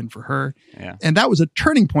it's been for her. Yeah. And that was a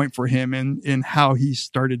turning point for him in how he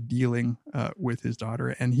started dealing with his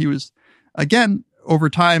daughter. And he was, again, over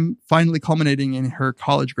time, finally culminating in her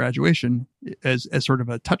college graduation as sort of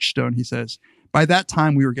a touchstone. He says, by that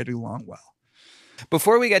time, we were getting along well.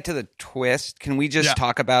 Before we get to the twist, can we just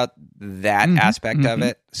talk about that aspect of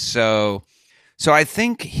it? So I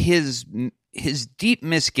think his deep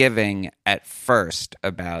misgiving at first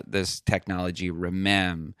about this technology,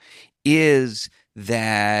 remem, is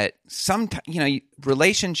that sometimes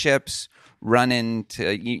relationships run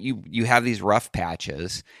into you have these rough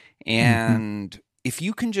patches, and if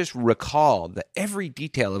you can just recall every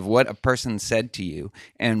detail of what a person said to you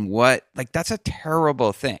and that's a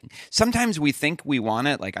terrible thing. Sometimes we think we want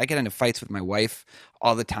it. Like I get into fights with my wife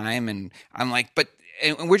all the time, and I'm like,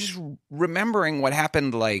 and we're just remembering what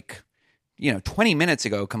happened 20 minutes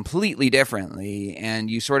ago completely differently,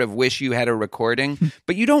 and you sort of wish you had a recording,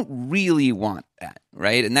 but you don't really want that,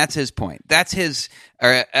 right? And that's his point. That's his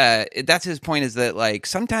point, is that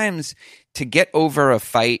sometimes to get over a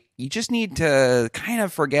fight, you just need to kind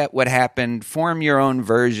of forget what happened, form your own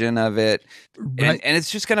version of it. Right. And it's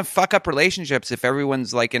just going to fuck up relationships if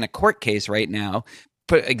everyone's in a court case right now.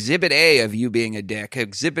 Put exhibit A of you being a dick,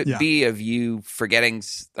 exhibit B of you forgetting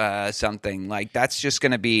something. That's just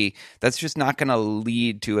not going to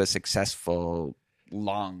lead to a successful,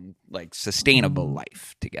 long, sustainable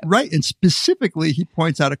life together. Right. And specifically, he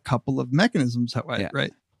points out a couple of mechanisms.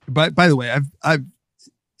 Right. By the way, I've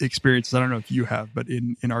experienced, I don't know if you have, but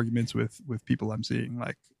in arguments with people I'm seeing,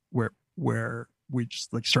 where we just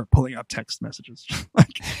start pulling out text messages,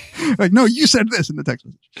 no, you said this in the text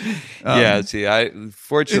message. See,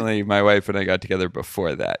 fortunately my wife and I got together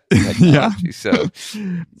before that technology, so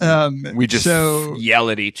we just yell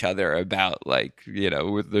at each other about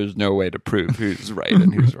there's no way to prove who's right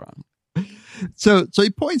and who's wrong. So he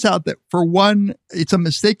points out that, for one, it's a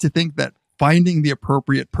mistake to think that finding the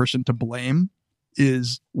appropriate person to blame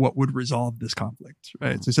is what would resolve this conflict,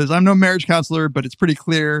 right? So he says, I'm no marriage counselor, but it's pretty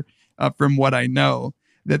clear from what I know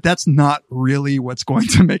that that's not really what's going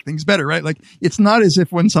to make things better, right? It's not as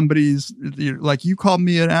if when somebody's you called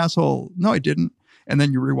me an asshole. No, I didn't. And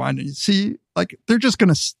then you rewind and you see, they're just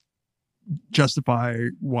going to justify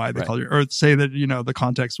why they called you, or say that, the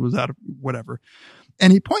context was out of whatever.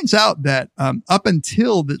 And he points out that up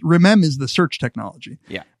until remem is the search technology.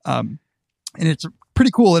 Yeah. And it's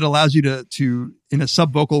pretty cool. It allows you to in a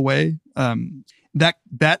subvocal way,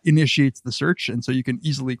 that initiates the search. And so you can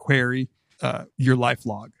easily query your life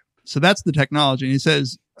log. So that's the technology. And he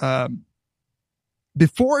says,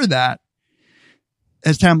 before that,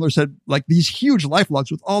 as Tamler said, these huge life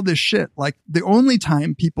logs with all this shit, the only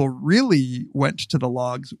time people really went to the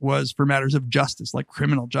logs was for matters of justice,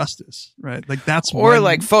 criminal justice, right? That's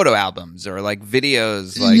photo albums or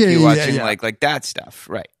videos, you watching that stuff.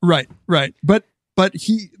 Right. Right. But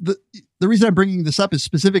the reason I'm bringing this up is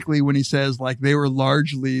specifically when he says they were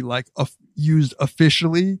largely used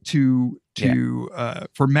officially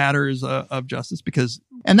for matters of justice,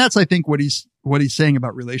 and that's, I think, what he's saying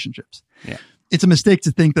about relationships. Yeah. It's a mistake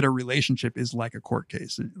to think that a relationship is like a court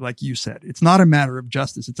case. Like you said, it's not a matter of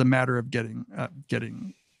justice. It's a matter of getting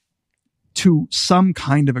to some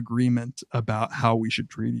kind of agreement about how we should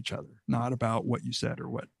treat each other, not about what you said or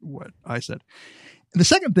what I said. And the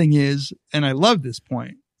second thing is, and I love this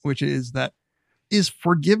point, which is that is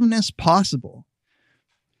forgiveness possible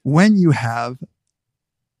when you have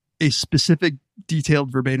a specific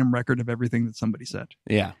detailed verbatim record of everything that somebody said?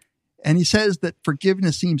 Yeah. And he says that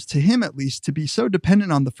forgiveness seems to him, at least, to be so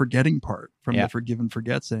dependent on the forgetting part from the forgive and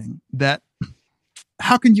forget saying that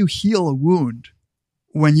how can you heal a wound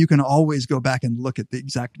when you can always go back and look at the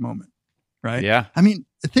exact moment, right? Yeah. I mean,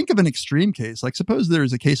 think of an extreme case. Like suppose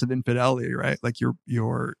there's a case of infidelity, right? Like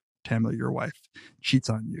your Tamla, your wife, cheats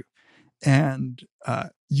on you. And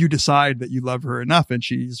you decide that you love her enough and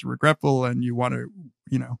she's regretful and you want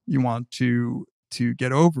to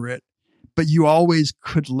get over it. But you always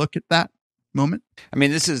could look at that moment. I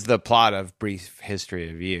mean, this is the plot of Brief History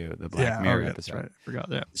of You, the Black Mirror episode. Right. I forgot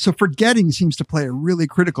that. So forgetting seems to play a really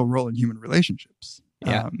critical role in human relationships.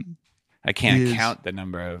 Yeah. I can't count the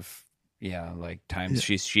number of times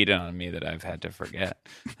she's cheated on me that I've had to forget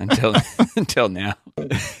until now.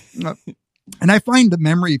 And I find the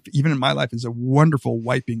memory, even in my life, is a wonderful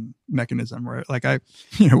wiping mechanism, right? Like I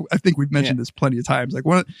think we've mentioned this plenty of times. Like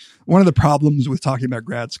one of the problems with talking about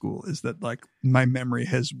grad school is that like my memory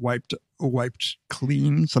has wiped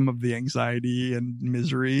clean some of the anxiety and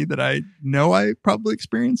misery that I know I probably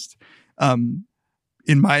experienced. In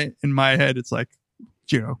my head, it's like,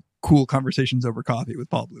 cool conversations over coffee with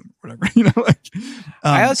Paul Bloom or whatever,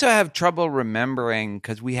 I also have trouble remembering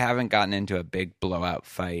because we haven't gotten into a big blowout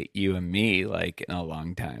fight, you and me, like in a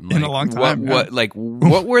long time. Like, in a long time.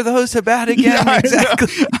 What were those about again?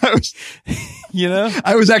 Exactly.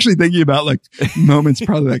 I was actually thinking about like moments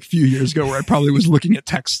probably like a few years ago where I probably was looking at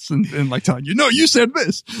texts and like telling you, no, you said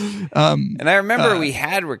this. And I remember we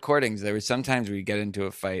had recordings. There were sometimes we'd get into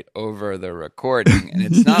a fight over the recording, and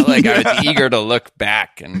it's not like I was eager to look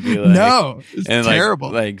back and be like, no, it's and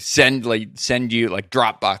terrible. Send you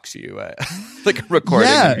Dropbox you like a recording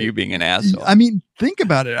of you being an asshole. I mean, think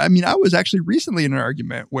about it. I mean, I was actually recently in an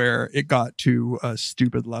argument where it got to a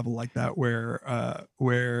stupid level like that, where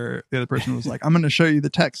the other person was like, "I'm going to show you the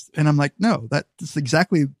text," and I'm like, "No, that's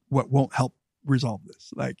exactly what won't help resolve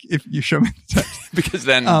this. Like, if you show me the text, because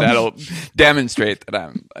then that'll demonstrate that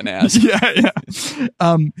I'm an asshole."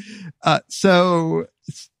 So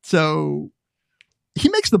he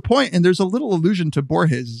makes the point, and there's a little allusion to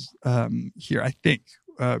Borges here. I think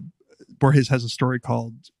Borges has a story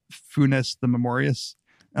called Funes the Memorious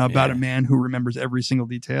about a man who remembers every single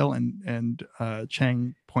detail, and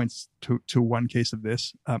Chiang points to one case of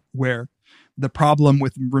this where the problem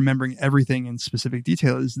with remembering everything in specific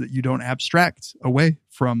detail is that you don't abstract away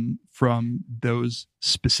from those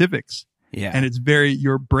specifics. Yeah, and it's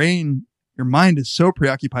your mind is so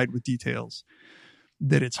preoccupied with details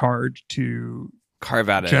that it's hard to carve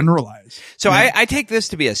out generalize. So I take this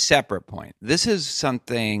to be a separate point. This is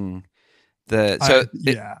something I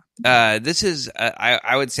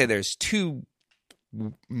would say there's two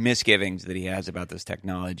misgivings that he has about this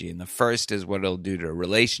technology. And the first is what it'll do to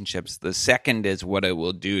relationships. The second is what it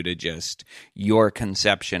will do to just your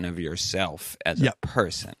conception of yourself as a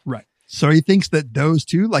person. Right. So he thinks that those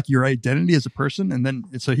two, like your identity as a person, and then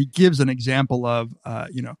so he gives an example of,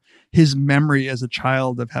 his memory as a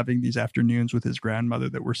child of having these afternoons with his grandmother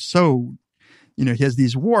that were so, he has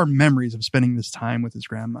these warm memories of spending this time with his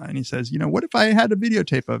grandma. And he says, what if I had a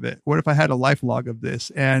videotape of it? What if I had a life log of this?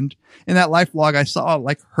 And in that life log, I saw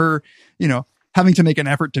like her, having to make an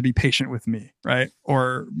effort to be patient with me, right?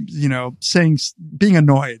 Or, being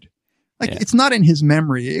annoyed. It's not in his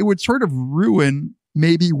memory. It would sort of ruin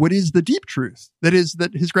maybe what is the deep truth, that is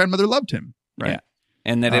that his grandmother loved him, right? Yeah.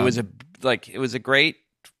 And that it was a great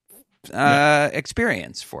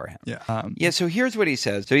experience for him. Yeah. So here's what he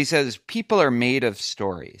says. So he says, people are made of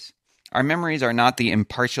stories. Our memories are not the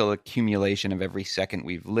impartial accumulation of every second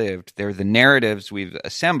we've lived. They're the narratives we've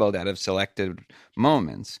assembled out of selected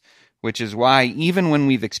moments, which is why even when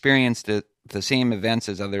we've experienced the same events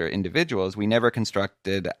as other individuals, we never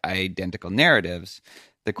constructed identical narratives.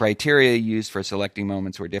 The criteria used for selecting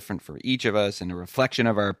moments were different for each of us and a reflection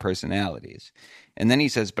of our personalities. And then he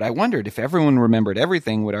says, but I wondered if everyone remembered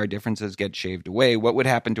everything, would our differences get shaved away? What would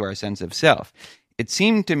happen to our sense of self? It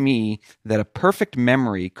seemed to me that a perfect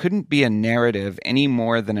memory couldn't be a narrative any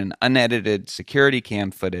more than an unedited security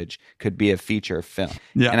cam footage could be a feature film.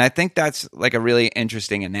 Yeah. And I think that's like a really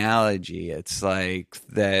interesting analogy. It's like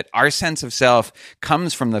that our sense of self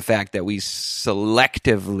comes from the fact that we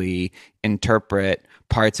selectively interpret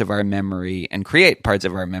parts of our memory and create parts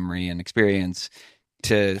of our memory and experience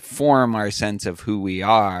to form our sense of who we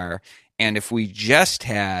are. And if we just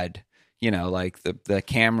had, like the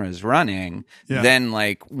camera's running, Yeah. then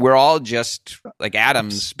like we're all just like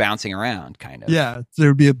atoms bouncing around, kind of. Yeah, there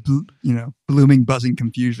would be a blooming, buzzing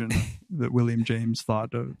confusion that William James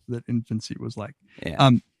thought of that infancy was like.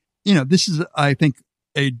 Yeah. This is, I think,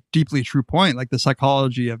 a deeply true point. Like the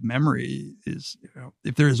psychology of memory is,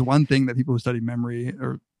 if there is one thing that people who study memory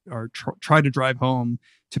or try to drive home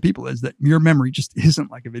to people is that your memory just isn't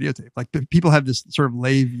like a videotape. Like people have this sort of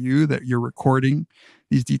lay view that you're recording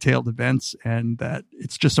these detailed events and that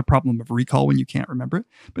it's just a problem of recall when you can't remember it.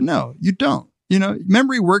 But no, you don't.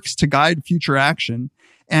 Memory works to guide future action,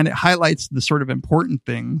 and it highlights the sort of important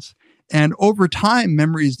things. And over time,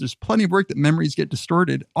 there's plenty of work that memories get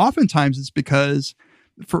distorted. Oftentimes it's because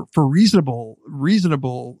for reasonable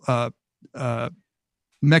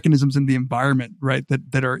mechanisms in the environment, right,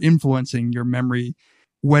 that are influencing your memory.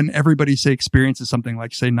 When everybody, say, experiences something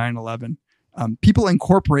like, say, 9/11, people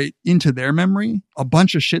incorporate into their memory a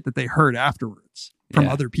bunch of shit that they heard afterwards from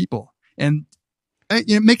other people. And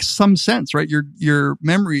it makes some sense, right? Your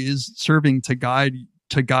memory is serving to guide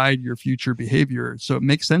your future behavior. So it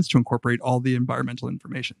makes sense to incorporate all the environmental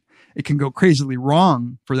information. It can go crazily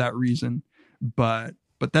wrong for that reason, but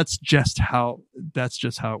that's just how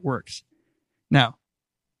it works. Now,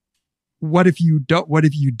 what if you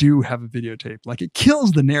do have a videotape? Like, it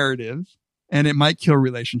kills the narrative and it might kill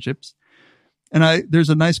relationships. And there's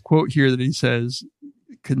a nice quote here that he says,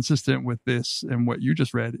 consistent with this and what you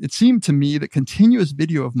just read. It seemed to me that continuous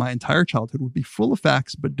video of my entire childhood would be full of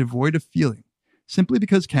facts, but devoid of feeling, simply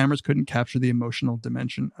because cameras couldn't capture the emotional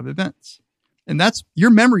dimension of events. And that's,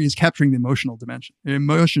 your memory is capturing the emotional dimension. Your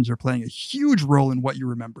emotions are playing a huge role in what you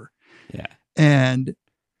remember. Yeah. And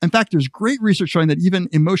in fact, there's great research showing that even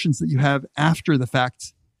emotions that you have after the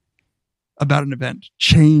fact about an event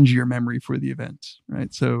change your memory for the event,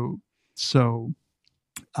 right? So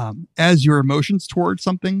as your emotions towards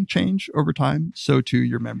something change over time, so too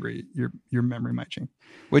your memory might change.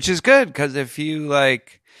 Which is good, because if you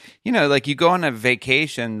you go on a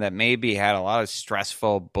vacation that maybe had a lot of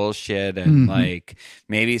stressful bullshit and like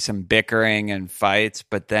maybe some bickering and fights,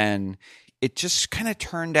 but then it just kind of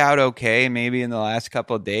turned out okay, maybe in the last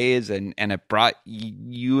couple of days, and it brought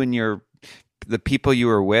you and the people you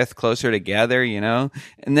were with closer together, and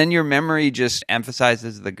then your memory just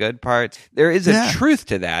emphasizes the good parts. There is a truth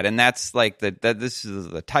to that, and that's like this is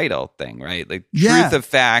the title thing, right? Like truth of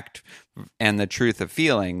fact and the truth of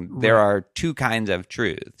feeling. There are two kinds of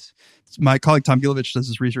truths. My colleague Tom Gilovich does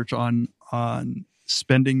this research on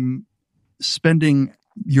spending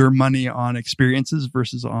your money on experiences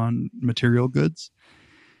versus on material goods.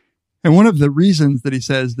 And one of the reasons that he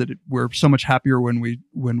says that we're so much happier when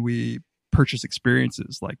we purchase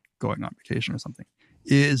experiences, like going on vacation or something,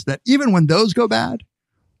 is that even when those go bad,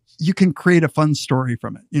 you can create a fun story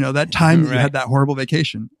from it. That time that you had that horrible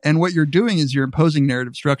vacation. And what you're doing is you're imposing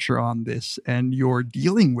narrative structure on this, and you're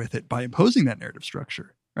dealing with it by imposing that narrative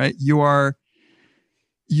structure, right? You are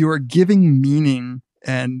giving meaning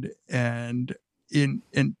and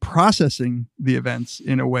in processing the events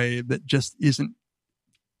in a way that just isn't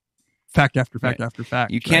fact after fact after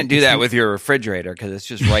fact. You can't do that with your refrigerator because it's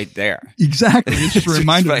just right there. Exactly. It's just a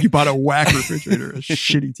reminder that you bought a whack refrigerator, a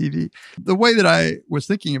shitty TV. The way that I was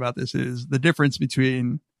thinking about this is the difference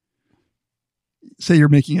between, say you're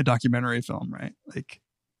making a documentary film, right? Like,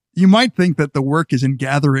 you might think that the work is in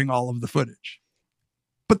gathering all of the footage,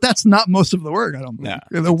 but that's not most of the work, I don't believe.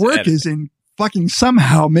 No, the work is in fucking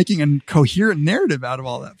somehow making a coherent narrative out of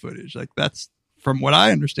all that footage. Like, that's, from what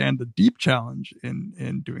I understand, the deep challenge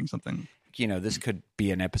in doing something. This could be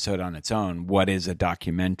an episode on its own. What is a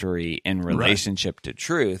documentary in relationship to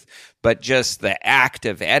truth? But just the act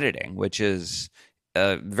of editing, which is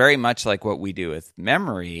very much like what we do with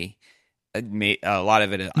memory, a lot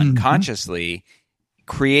of it unconsciously,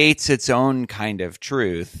 creates its own kind of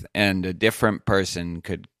truth, and a different person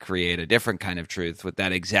could create a different kind of truth with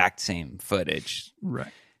that exact same footage.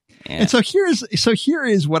 Right. And so here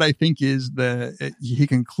is what I think is he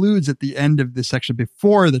concludes at the end of this section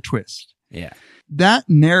before the twist. Yeah. That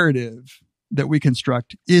narrative that we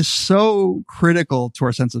construct is so critical to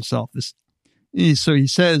our sense of self. So he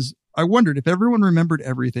says, I wondered if everyone remembered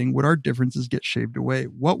everything, would our differences get shaved away?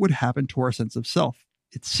 What would happen to our sense of self?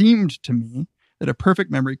 It seemed to me that a perfect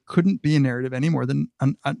memory couldn't be a narrative any more than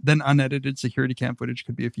unedited security cam footage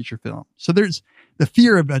could be a feature film. So there's the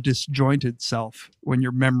fear of a disjointed self when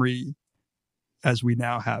your memory, as we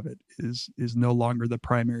now have it, is no longer the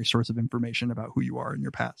primary source of information about who you are in your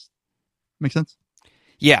past. Make sense?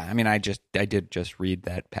 Yeah. I mean, I did just read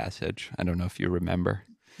that passage. I don't know if you remember.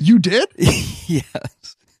 You did?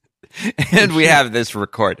 Yes. And we have this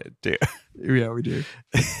recorded too. Yeah, we do.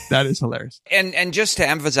 That is hilarious. And just to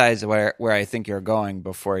emphasize where I think you're going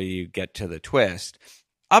before you get to the twist,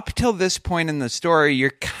 up till this point in the story, you're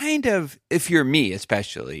kind of, if you're me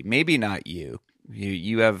especially, maybe not you,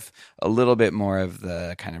 you have a little bit more of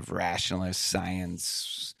the kind of rationalist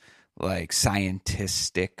science, like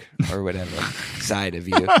scientistic or whatever side of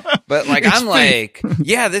you. But like, I'm like,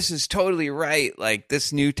 yeah, this is totally right. Like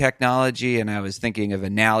this new technology. And I was thinking of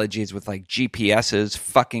analogies with like GPSs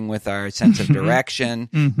fucking with our sense of direction.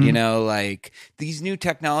 You know, like these new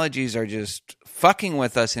technologies are just fucking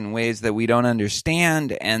with us in ways that we don't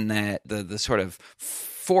understand. And that the sort of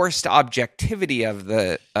forced objectivity of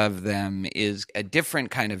them is a different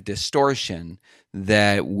kind of distortion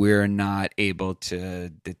that we're not able to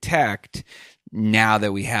detect now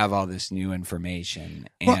that we have all this new information.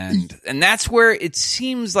 And that's where it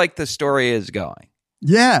seems like the story is going.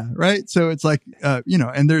 Yeah, right. So it's like,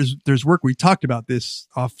 and there's work, we talked about this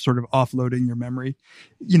sort of offloading your memory.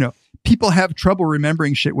 You know, people have trouble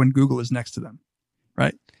remembering shit when Google is next to them,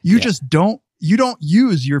 right? You don't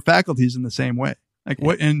use your faculties in the same way. Like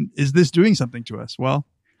what, and is this doing something to us? Well,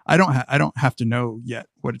 I don't have to know yet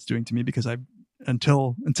what it's doing to me because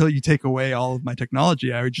until you take away all of my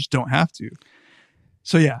technology, I just don't have to.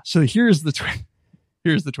 So yeah. So here's the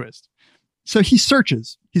twist. So he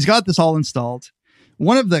searches, he's got this all installed.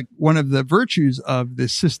 One of the virtues of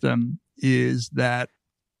this system is that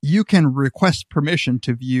you can request permission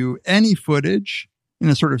to view any footage in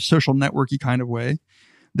a sort of social networky kind of way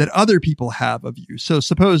that other people have of you. So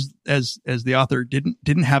suppose as the author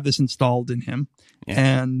didn't have this installed in him.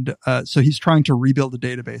 And so he's trying to rebuild a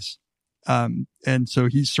database. And so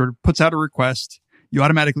he sort of puts out a request. You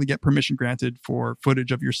automatically get permission granted for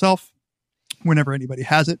footage of yourself whenever anybody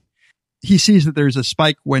has it. He sees that there's a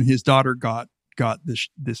spike when his daughter got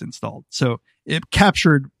this installed. So it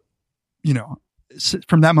captured,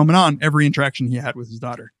 from that moment on, every interaction he had with his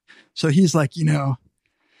daughter. So he's like,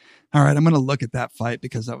 all right, I'm going to look at that fight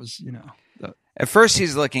because that was, At first,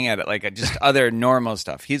 he's looking at it like just other normal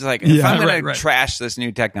stuff. He's like, if I'm going to trash this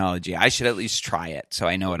new technology, I should at least try it so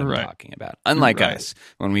I know what I'm talking about. Unlike us,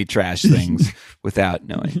 when we trash things without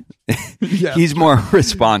knowing. He's more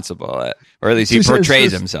responsible, or at least he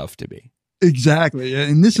portrays himself to be. Exactly.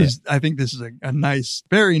 And this is, I think this is a nice,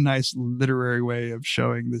 very nice literary way of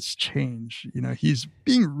showing this change. He's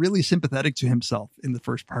being really sympathetic to himself in the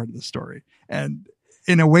first part of the story. And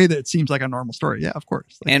in a way that seems like a normal story. Yeah, of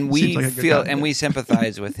course. And we feel, and we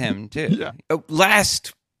sympathize with him too.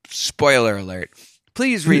 Last spoiler alert.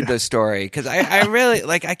 Please read the story. Cause I really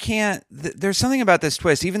I can't, there's something about this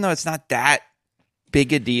twist, even though it's not that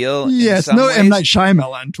big a deal. Yes. No M. Night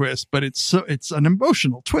Shyamalan twist, but it's an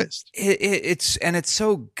emotional twist. It's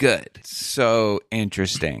so good. It's so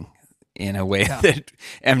interesting in a way that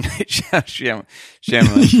M. Night Shyamalan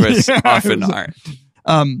twists often aren't.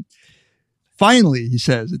 Finally, he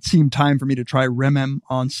says, it seemed time for me to try remem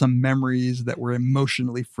on some memories that were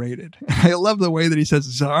emotionally freighted. I love the way that he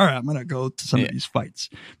says, all right, I'm going to go to some of these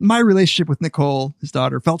fights. My relationship with Nicole, his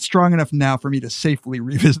daughter, felt strong enough now for me to safely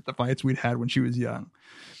revisit the fights we'd had when she was young.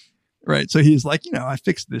 Right. So he's like, I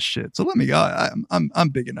fixed this shit. So let me go. I'm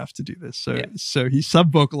big enough to do this. So he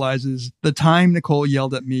sub-vocalizes, the time Nicole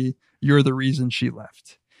yelled at me, you're the reason she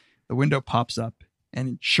left. The window pops up,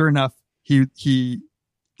 and sure enough, he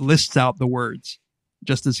lists out the words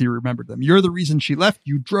just as he remembered them. You're the reason she left.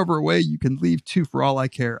 You drove her away. You can leave too for all I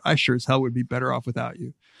care. I sure as hell would be better off without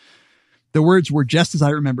you. The words were just as I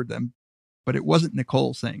remembered them, but it wasn't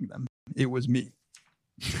Nicole saying them. It was me.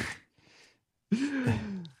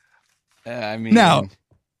 Now,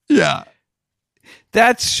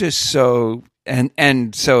 that's just so,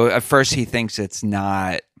 and so at first he thinks it's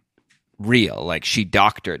not real. Like she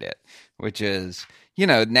doctored it, which is,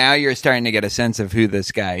 now you're starting to get a sense of who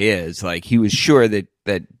this guy is. Like he was sure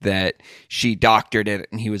that she doctored it,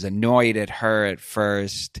 and he was annoyed at her at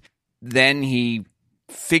first. Then he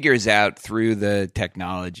figures out through the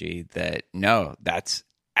technology that no, that's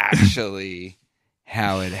actually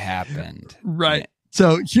how it happened. Right.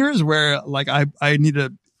 So here's where I need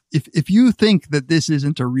to, if you think that this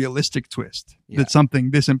isn't a realistic twist, that something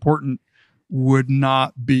this important would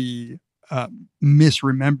not be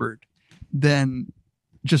misremembered, then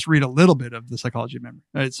just read a little bit of the psychology of memory.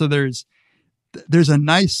 Right? So there's a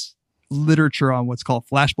nice literature on what's called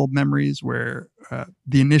flashbulb memories, where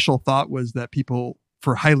the initial thought was that people,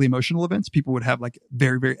 for highly emotional events, people would have like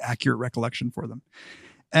very, very accurate recollection for them.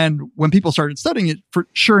 And when people started studying it,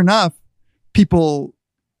 sure enough, people,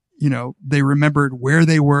 they remembered where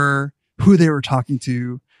they were, who they were talking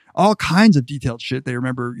to, all kinds of detailed shit. They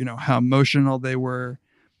remember, how emotional they were.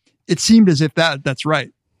 It seemed as if that's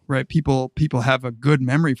right. right? People have a good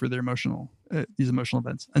memory for their these emotional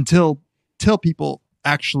events until people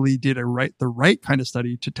actually did the right kind of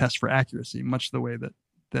study to test for accuracy, much the way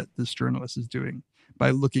that this journalist is doing by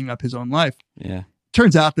looking up his own life. Yeah.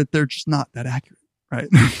 Turns out that they're just not that accurate, right?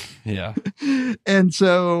 Yeah. And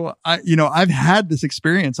so I've had this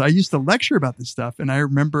experience. I used to lecture about this stuff, and I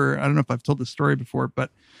remember, I don't know if I've told this story before, but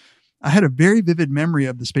I had a very vivid memory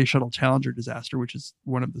of the Space Shuttle Challenger disaster, which is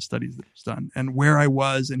one of the studies that was done, and where I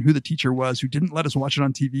was and who the teacher was who didn't let us watch it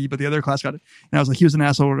on TV, but the other class got it. And I was like, he was an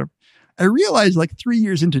asshole or whatever. I realized like 3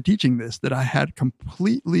 years into teaching this that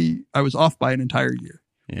I was off by an entire year.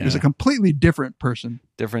 Yeah. It was a completely different person.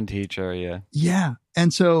 Different teacher. Yeah. Yeah.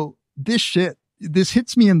 And so this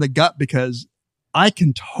hits me in the gut because I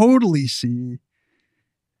can totally see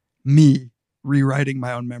me rewriting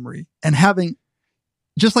my own memory and having,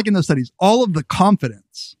 just like in those studies, all of the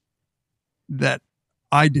confidence that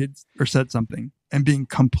I did or said something and being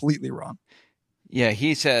completely wrong. Yeah.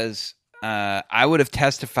 He says, I would have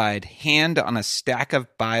testified hand on a stack of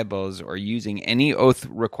Bibles or using any oath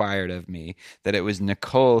required of me that it was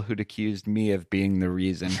Nicole who'd accused me of being the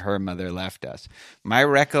reason her mother left us. My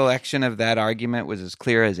recollection of that argument was as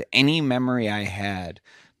clear as any memory I had,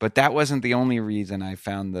 but that wasn't the only reason I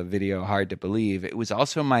found the video hard to believe. It was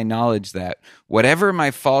also my knowledge that, whatever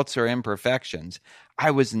my faults or imperfections,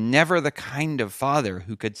 I was never the kind of father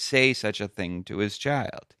who could say such a thing to his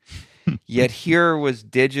child. Yet here was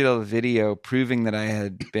digital video proving that I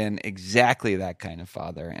had been exactly that kind of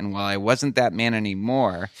father. And while I wasn't that man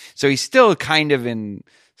anymore, so he's still kind of in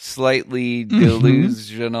slightly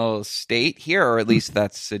delusional state here, or at least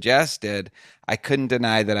that's suggested. I couldn't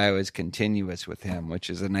deny that I was continuous with him, which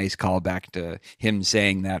is a nice callback to him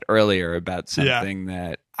saying that earlier about something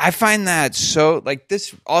that I find that so, like,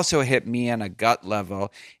 this also hit me on a gut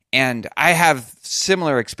level. And I have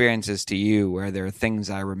similar experiences to you where there are things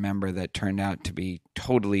I remember that turned out to be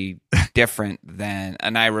totally different than,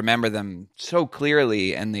 and I remember them so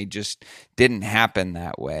clearly and they just didn't happen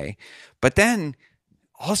that way. But then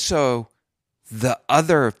also the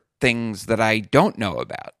other things that I don't know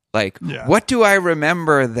about, like what do I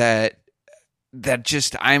remember that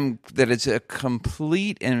it's a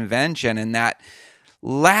complete invention, and that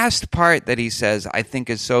last part that he says I think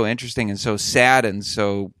is so interesting and so sad and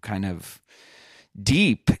so kind of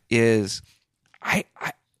deep is I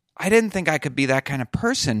didn't think I could be that kind of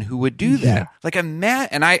person who would do that. Like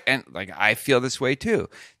I feel this way too.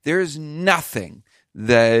 There's nothing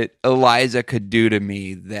that Eliza could do to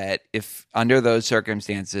me that if under those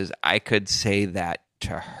circumstances I could say that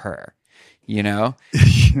to her, you know?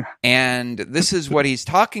 And this is what he's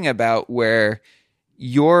talking about, where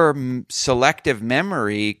your selective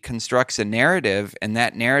memory constructs a narrative, and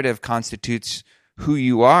that narrative constitutes who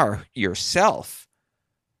you are yourself.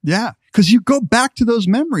 Yeah, because you go back to those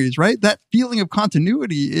memories, right? That feeling of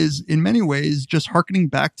continuity is in many ways just hearkening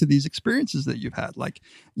back to these experiences that you've had. Like,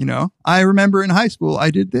 I remember in high school, I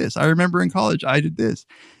did this. I remember in college, I did this.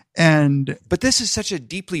 But this is such a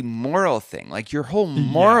deeply moral thing. Like, your whole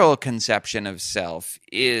moral conception of self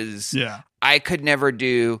is, I could never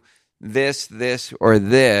do this, or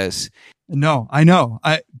this. No, I know.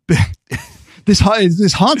 This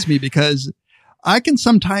haunts me because I can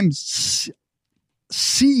sometimes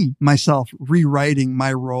see myself rewriting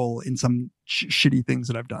my role in some shitty things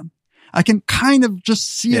that I've done. I can kind of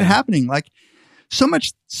just see it happening. Like, so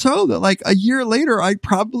much so that like a year later, I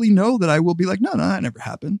probably know that I will be like, no, that never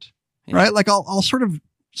happened. Yeah. Right. Like I'll sort of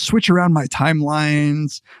switch around my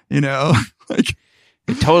timelines, like.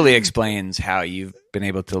 It totally explains how you've been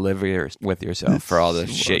able to live with yourself for all the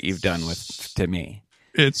shit you've done to me.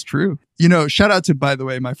 It's true. Shout out to, by the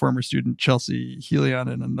way, my former student, Chelsea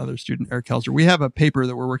Helion, and another student, Eric Kelser. We have a paper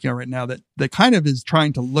that we're working on right now that kind of is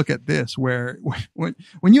trying to look at this, where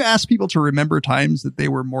when you ask people to remember times that they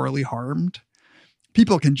were morally harmed,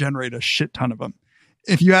 people can generate a shit ton of them.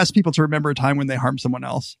 If you ask people to remember a time when they harmed someone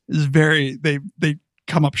else, they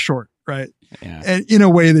come up short, right? Yeah. And in a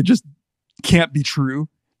way that just can't be true.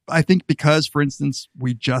 I think because, for instance,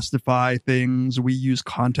 we justify things, we use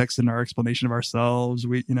context in our explanation of ourselves.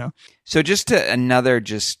 So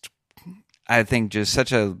I think just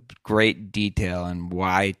such a great detail and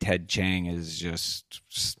why Ted Chiang is just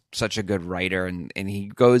such a good writer. And he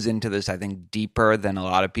goes into this, I think, deeper than a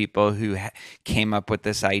lot of people who came up with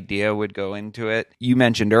this idea would go into it. You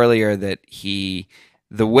mentioned earlier that the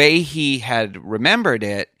way he had remembered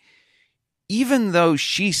it, even though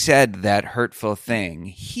she said that hurtful thing,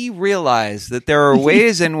 he realized that there are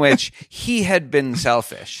ways in which he had been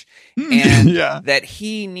selfish and that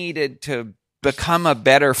he needed to become a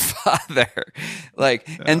better father.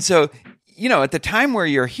 And so at the time where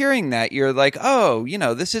you're hearing that, you're like, oh,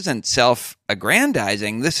 this isn't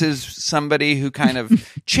self-aggrandizing. This is somebody who kind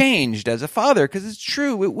of changed as a father, because it's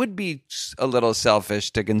true. It would be a little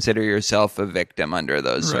selfish to consider yourself a victim under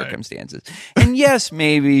those circumstances. And yes,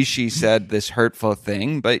 maybe she said this hurtful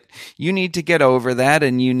thing, but you need to get over that,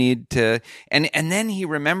 and you need to, and then he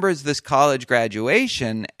remembers this college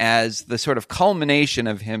graduation as the sort of culmination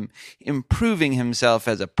of him improving himself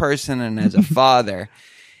as a person and as a father.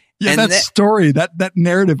 Yeah, and that story, that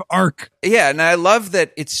narrative arc. Yeah, and I love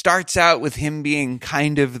that it starts out with him being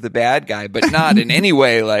kind of the bad guy, but not in any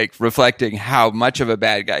way like reflecting how much of a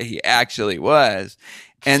bad guy he actually was.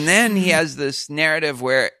 And then he has this narrative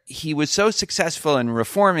where he was so successful in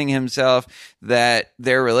reforming himself that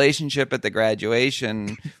their relationship at the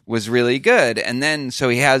graduation was really good. And then so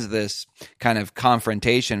he has this kind of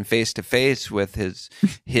confrontation face to face with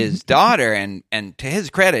his daughter. And to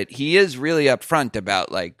his credit, he is really upfront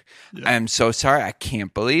about like, I'm so sorry. I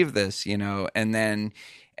can't believe this, and then,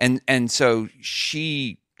 and so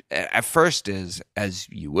she at first is, as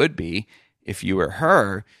you would be, if you were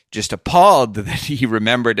her, just appalled that he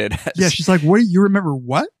remembered it. Yeah, she's like, "What? You remember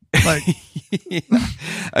what?" Like,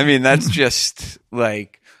 I mean, that's just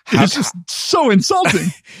like it's just so insulting.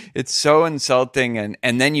 It's so insulting,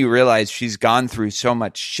 and then you realize she's gone through so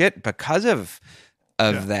much shit because of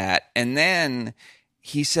that, and then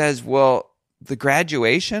he says, "Well, the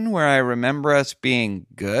graduation where I remember us being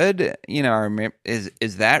good,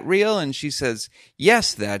 is that real?" And she says,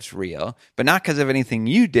 "Yes, that's real, but not because of anything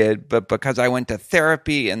you did, but because I went to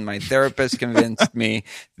therapy and my therapist convinced me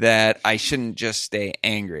that I shouldn't just stay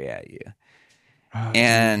angry at you."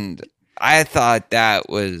 And I thought that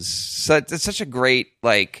was such a great,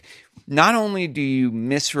 like, not only do you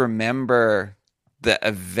misremember the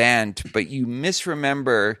event, but you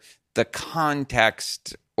misremember the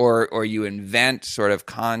context, or you invent sort of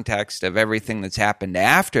context of everything that's happened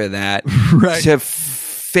after that to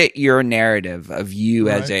fit your narrative of you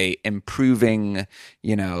as a improving,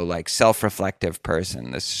 like self-reflective person.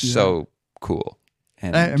 That's so cool.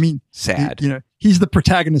 And I mean, sad. He's the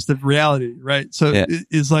protagonist of reality, right? So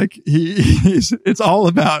it's like it's all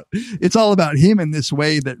about him in this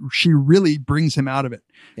way that she really brings him out of it,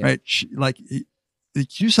 right?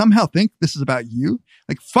 You somehow think this is about you?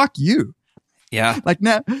 Like, fuck you. Yeah. Like,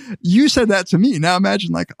 now you said that to me. Now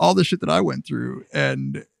imagine like all the shit that I went through,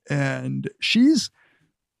 and she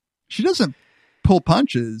doesn't pull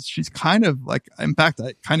punches. She's kind of like, in fact,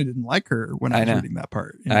 I kind of didn't like her when I was reading that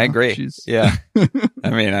part. I agree. Yeah. I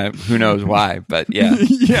mean, who knows why, but yeah.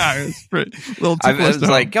 Yeah. It's pretty, I was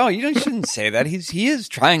like, oh, you shouldn't say that. He is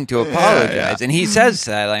trying to apologize. Yeah. And he says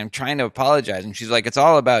that, I'm trying to apologize. And she's like, it's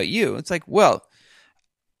all about you. It's like, well,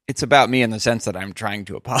 it's about me in the sense that I'm trying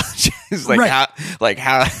to apologize. How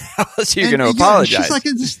else are you going to apologize? She's like,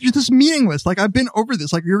 you're just meaningless. Like, I've been over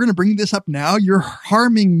this. Like, you're going to bring this up now. You're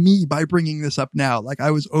harming me by bringing this up now. Like,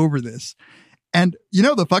 I was over this. And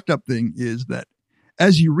the fucked up thing is that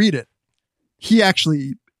as you read it, he's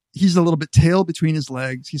a little bit tail between his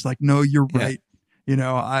legs. He's like, no, you're right.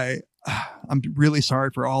 I'm really sorry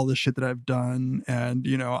for all the shit that I've done. And,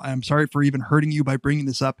 I'm sorry for even hurting you by bringing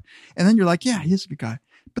this up. And then you're like, yeah, he's a good guy.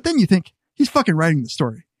 But then you think he's fucking writing the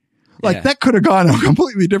story. Like, that could have gone a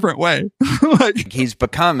completely different way. Like, he's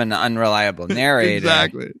become an unreliable narrator.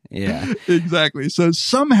 Exactly. Yeah. Exactly. So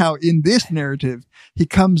somehow in this narrative, he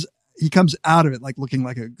comes out of it like looking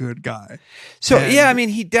like a good guy. So I mean,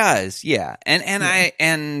 he does. Yeah.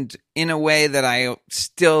 And in a way that I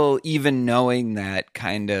still, even knowing that,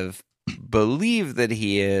 kind of believe that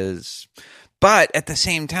he is. But at the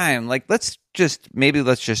same time, like, let's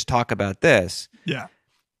just talk about this. Yeah.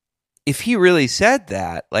 If he really said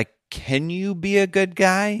that, like, can you be a good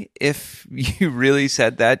guy if you really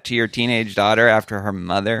said that to your teenage daughter after her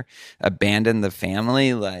mother abandoned the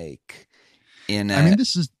family? Like, I mean,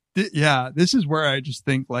 this is where I just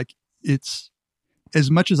think, like, it's as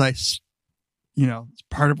much as it's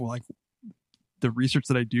part of like the research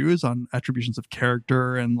that I do is on attributions of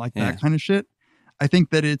character and like that kind of shit. I think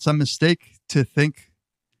that it's a mistake to think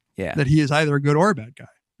that he is either a good or a bad guy,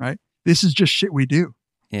 right? This is just shit we do.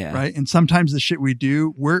 Yeah. Right. And sometimes the shit we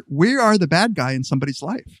do, we are the bad guy in somebody's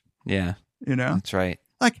life. Yeah. That's right.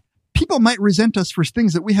 Like, people might resent us for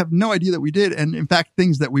things that we have no idea that we did. And in fact,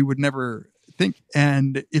 things that we would never think.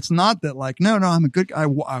 And it's not that like, no, I'm a good guy.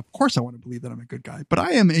 Of course I want to believe that I'm a good guy, but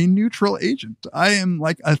I am a neutral agent. I am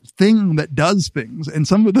like a thing that does things, and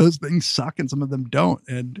some of those things suck and some of them don't.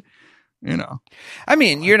 And, I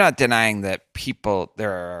mean, you're not denying that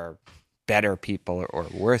there are better people or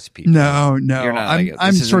worse people. No. You're not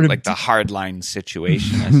I'm sort of like the hardline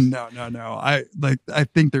situation. No. I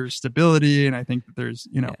think there's stability, and I think that there's,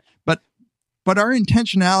 but but our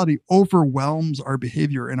intentionality overwhelms our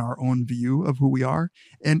behavior in our own view of who we are,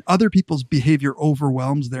 and other people's behavior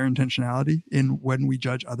overwhelms their intentionality in when we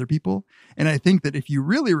judge other people. And I think that if you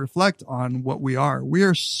really reflect on what we are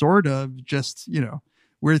sort of just,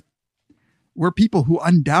 we're people who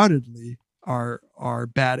undoubtedly are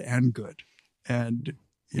bad and good. And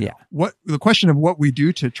what the question of what we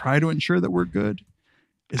do to try to ensure that we're good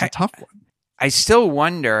is a tough one. I still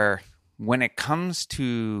wonder when it comes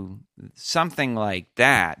to something like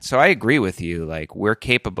that. So I agree with you. Like, we're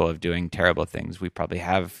capable of doing terrible things. We probably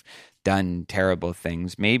have done terrible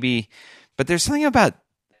things, maybe. But there's something about,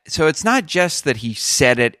 so it's not just that he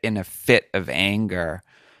said it in a fit of anger,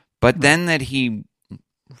 but then that he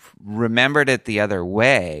remembered it the other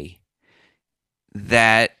way.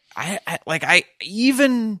 That I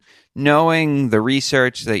even knowing the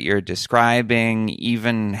research that you're describing,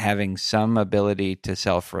 even having some ability to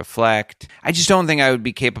self-reflect, I just don't think I would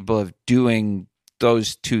be capable of doing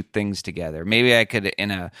those two things together. Maybe I could,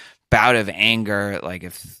 in a bout of anger, like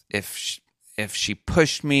if she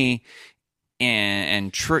pushed me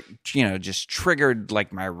and just triggered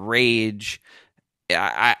like my rage,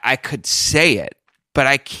 I could say it, but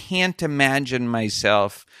I can't imagine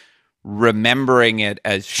myself remembering it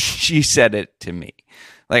as she said it to me.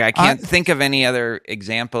 Like, I can't think of any other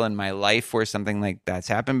example in my life where something like that's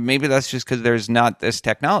happened. Maybe that's just because there's not this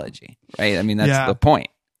technology, right? I mean, that's the point.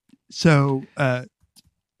 So a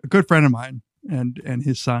good friend of mine and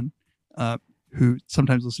his son, who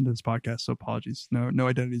sometimes listen to this podcast, so apologies, no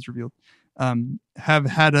identities revealed, have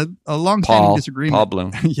had a long-standing disagreement. Paul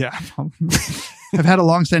Bloom. Yeah. Have had a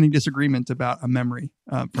long-standing disagreement about a memory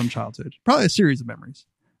from childhood, probably a series of memories,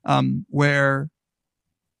 where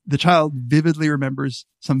the child vividly remembers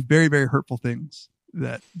some very, very hurtful things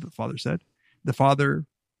that the father said. The father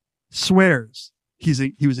swears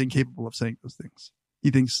he was incapable of saying those things. He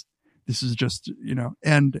thinks this is just,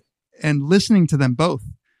 and listening to them both,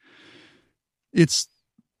 it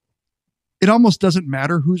almost doesn't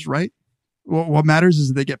matter who's right. What matters is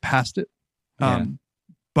that they get past it.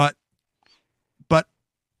 But,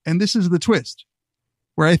 and this is the twist,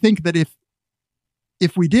 where I think that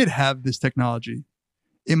if we did have this technology,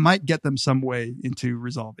 it might get them some way into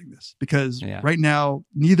resolving this, because right now,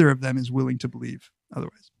 neither of them is willing to believe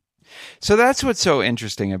otherwise. So that's what's so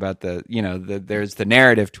interesting about there's the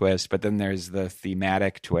narrative twist, but then there's the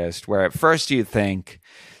thematic twist, where at first you think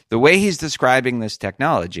the way he's describing this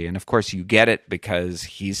technology, and of course you get it because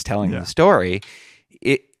he's telling the story,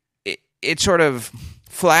 it sort of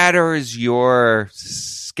flatters your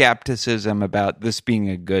skepticism about this being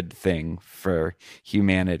a good thing for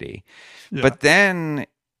humanity. Yeah. But then,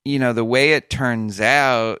 the way it turns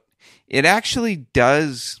out, it actually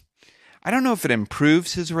does, I don't know if it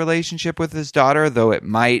improves his relationship with his daughter, though it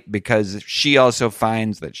might, because she also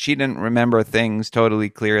finds that she didn't remember things totally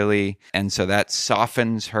clearly. And so that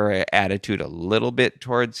softens her attitude a little bit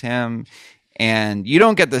towards him. And you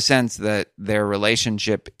don't get the sense that their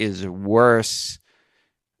relationship is worse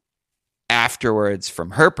afterwards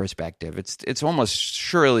from her perspective. It's almost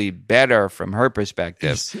surely better from her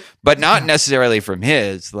perspective, but not necessarily from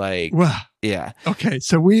his. Like, Okay,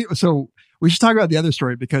 so we should talk about the other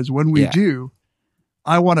story, because when we do,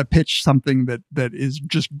 I want to pitch something that is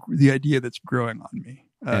just the idea that's growing on me.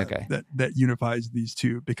 That unifies these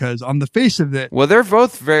two, because on the face of it, well, they're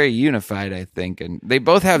both very unified, I think, and they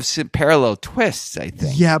both have parallel twists, I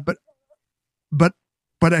think. Yeah, but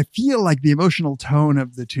I feel like the emotional tone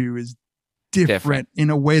of the two is different in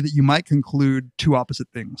a way that you might conclude two opposite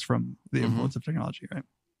things from the influence of technology, right?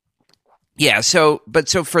 Yeah. So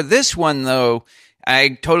for this one, though,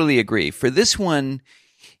 I totally agree. For this one,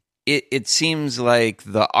 it seems like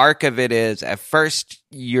the arc of it is, at first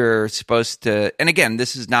you're supposed to, and again,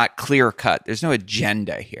 this is not clear cut. There's no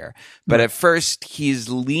agenda here, but at first he's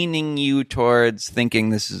leaning you towards thinking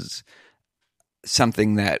this is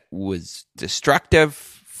something that was destructive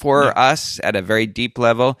for us at a very deep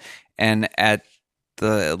level. And and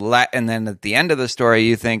then at the end of the story,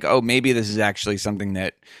 you think, oh, maybe this is actually something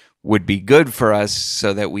that would be good for us,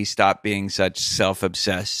 so that we stop being such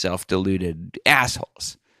self-obsessed, self-deluded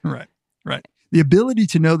assholes. Right. The ability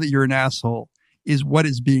to know that you're an asshole is what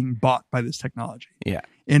is being bought by this technology. Yeah.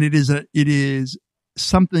 And it is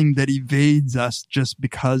something that evades us just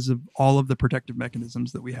because of all of the protective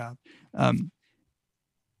mechanisms that we have.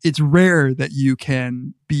 It's rare that you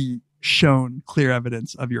can be shown clear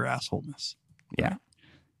evidence of your assholeness. Yeah.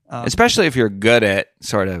 Especially if you're good at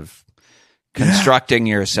sort of constructing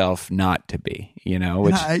yourself not to be,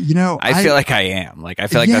 which I feel like I am. Like, I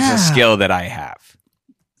feel like that's a skill that I have.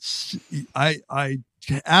 I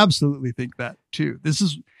absolutely think that too. This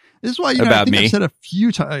is why, about I think me. I've said a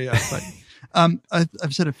few times.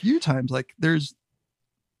 I've said a few times, like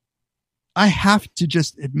I have to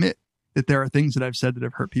just admit that there are things that I've said that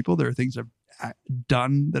have hurt people. There are things I've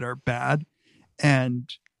done that are bad. And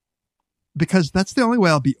because that's the only way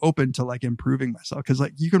I'll be open to like improving myself. Cause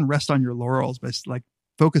like you can rest on your laurels by like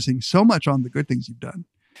focusing so much on the good things you've done.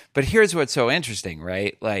 But here's what's so interesting,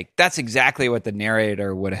 right? Like that's exactly what the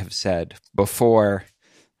narrator would have said before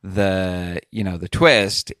the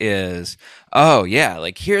twist is, oh yeah,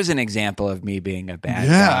 like here's an example of me being a bad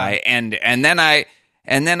guy.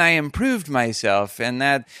 And then I improved myself. And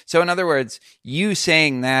that, so in other words, you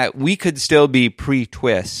saying that, we could still be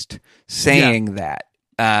pre-twist saying that.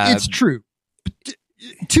 It's true.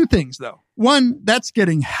 Two things though. One, that's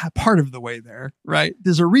getting part of the way there, right?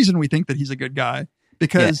 There's a reason we think that he's a good guy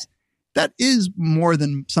because that is more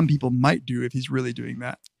than some people might do if he's really doing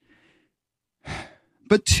that.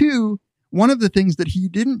 But two, one of the things that he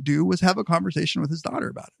didn't do was have a conversation with his daughter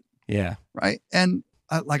about it. Yeah. Right. And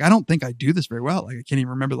I don't think I do this very well. Like I can't even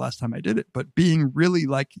remember the last time I did it, but being really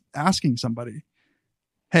like asking somebody,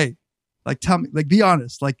 hey, like tell me, like be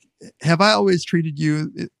honest, like have I always treated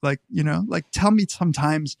you like, like tell me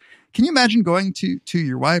sometimes, can you imagine going to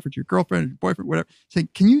your wife or to your girlfriend or your boyfriend, whatever, saying,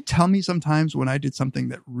 can you tell me sometimes when I did something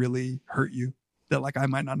that really hurt you that like I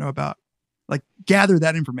might not know about? Like gather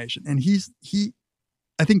that information. And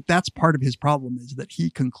I think that's part of his problem is that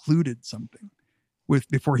he concluded something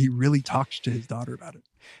before he really talked to his daughter about it.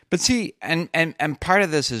 But see, and part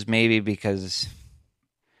of this is maybe because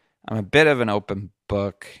I'm a bit of an open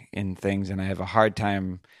book in things and I have a hard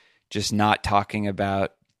time just not talking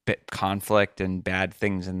about conflict and bad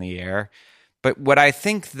things in the air. But what I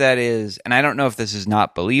think that is, and I don't know if this is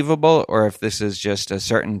not believable or if this is just a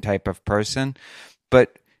certain type of person,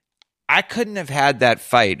 but I couldn't have had that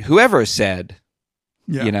fight. Whoever said,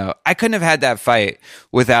 I couldn't have had that fight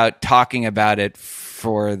without talking about it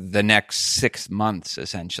for the next 6 months,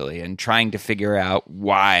 essentially, and trying to figure out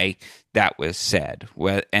why that was said.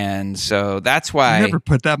 And so that's why you never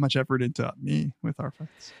put that much effort into me with our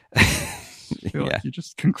fights. I feel like you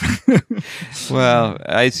just conclude. Well,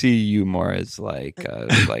 I see you more as like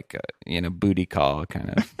a booty call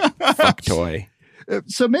kind of fuck toy.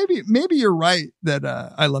 So maybe you're right that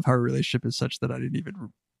I love how our relationship is such that I didn't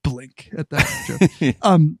even blink at that joke.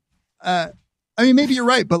 I mean, maybe you're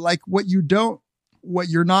right, but like what you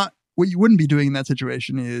wouldn't be doing in that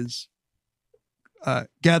situation is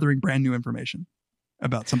gathering brand new information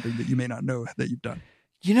about something that you may not know that you've done.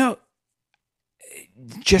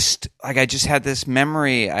 Just like I just had this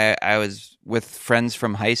memory. I was with friends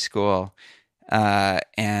from high school,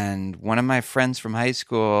 and one of my friends from high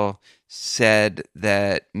school said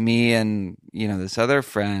that me and this other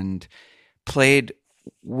friend played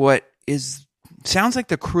what sounds like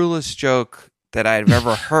the cruelest joke that I've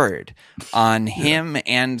ever heard on him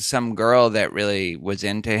and some girl that really was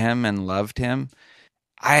into him and loved him.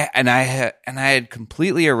 I had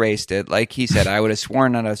completely erased it. Like he said, I would have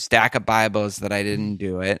sworn on a stack of Bibles that I didn't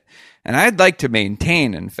do it. And I'd like to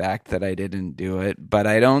maintain, in fact, that I didn't do it, but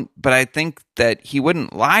I think that he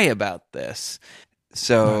wouldn't lie about this.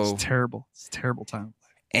 So it's terrible. It's a terrible time.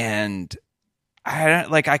 And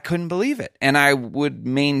I couldn't believe it. And I would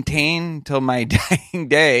maintain till my dying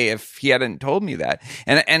day if he hadn't told me that.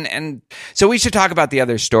 And so we should talk about the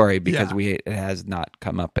other story because it has not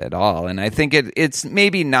come up at all. And I think it's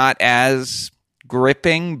maybe not as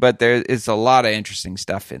gripping, but there is a lot of interesting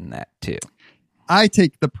stuff in that too. I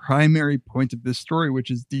take the primary point of this story, which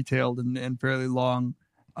is detailed and fairly long,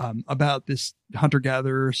 about this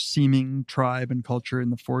hunter-gatherer seeming tribe and culture in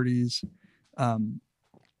the 40s,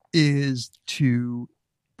 is to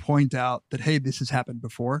point out that, hey, this has happened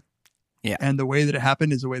before. Yeah. And the way that it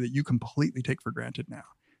happened is a way that you completely take for granted now.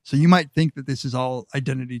 So you might think that this is all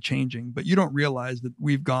identity changing, but you don't realize that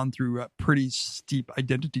we've gone through a pretty steep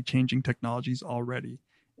identity changing technologies already.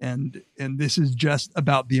 And this is just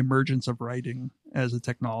about the emergence of writing as a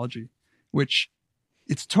technology, which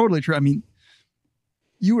it's totally true. I mean,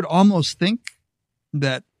 you would almost think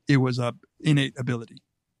that it was a innate ability.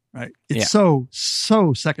 Right. It's so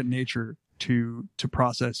second nature to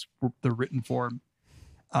process the written form.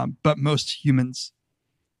 But most humans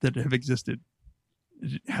that have existed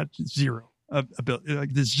had zero ability.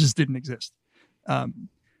 Like this just didn't exist.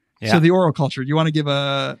 So the oral culture, do you want to give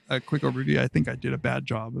a quick overview? I think I did a bad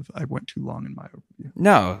job I went too long in my overview.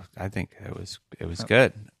 No, I think it was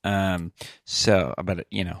good. So, but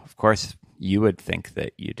of course you would think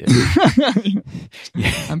that you did.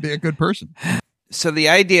 I'm being a good person. So the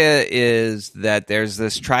idea is that there's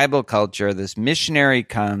this tribal culture, this missionary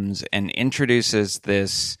comes and introduces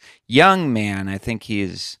this young man. I think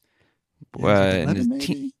he's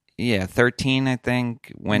 13, I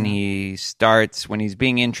think, when he's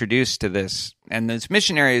being introduced to this, and this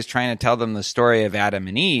missionary is trying to tell them the story of Adam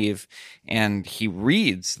and Eve, and he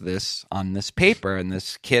reads this on this paper, and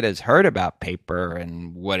this kid has heard about paper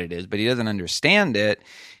and what it is, but he doesn't understand it,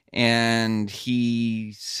 and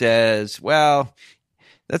he says, well,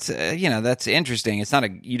 that's that's interesting. It's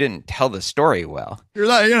not you didn't tell the story well. You're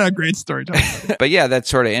not a great storyteller. But yeah, that's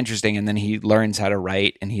sort of interesting. And then he learns how to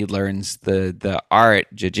write, and he learns the art.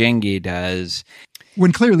 Jijingi does.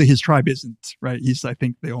 When clearly his tribe isn't, right? He's, I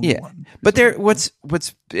think, the only one. But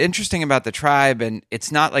what's interesting about the tribe, and it's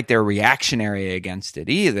not like they're reactionary against it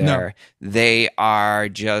either. No. They are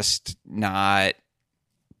just not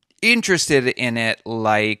interested in it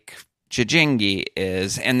like Chijingi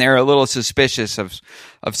is, and they're a little suspicious of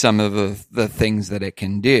some of the things that it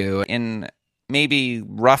can do, in maybe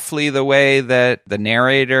roughly the way that the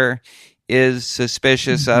narrator is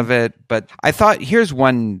suspicious of it. But I thought, here's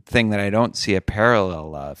one thing that I don't see a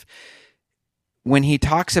parallel of. When he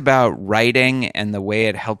talks about writing and the way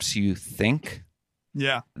it helps you think,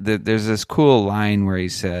 there's this cool line where he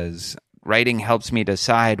says, writing helps me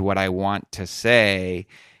decide what I want to say.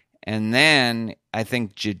 And then I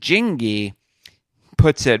think Jijingi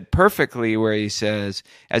puts it perfectly where he says,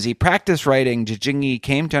 as he practiced writing, Jijingi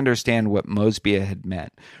came to understand what Mosbia had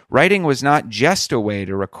meant. Writing was not just a way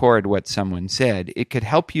to record what someone said. It could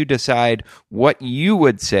help you decide what you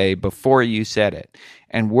would say before you said it.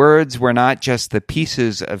 And words were not just the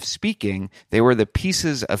pieces of speaking, they were the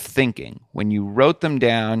pieces of thinking. When you wrote them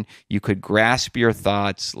down, you could grasp your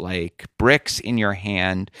thoughts like bricks in your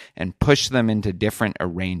hand and push them into different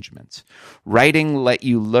arrangements. Writing let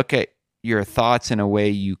you look at your thoughts in a way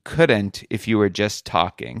you couldn't if you were just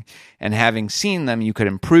talking. And having seen them, you could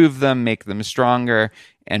improve them, make them stronger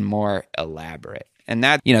and more elaborate. And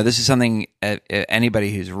that, this is something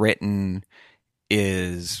anybody who's written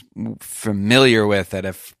is familiar with at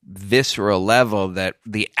a visceral level, that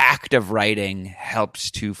the act of writing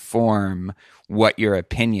helps to form what your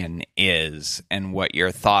opinion is and what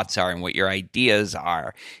your thoughts are and what your ideas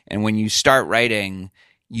are. And when you start writing,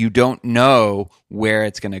 you don't know where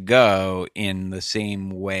it's going to go in the same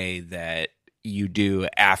way that you do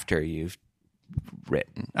after you've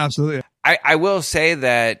written. Absolutely. I will say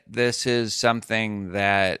that this is something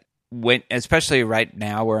that, especially right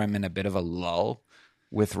now where I'm in a bit of a lull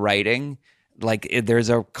with writing, like there's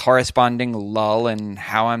a corresponding lull in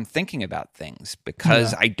how I'm thinking about things,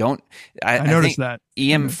 because I noticed that.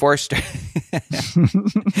 Ian Forster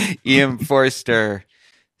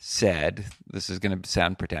said, this is going to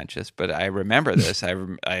sound pretentious, but I remember this.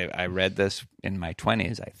 I read this in my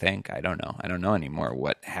 20s, I think. I don't know anymore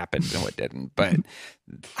what happened and what didn't. But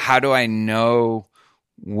how do I know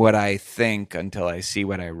what I think until I see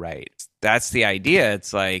what I write? That's the idea.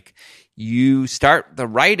 It's like you start the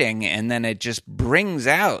writing and then it just brings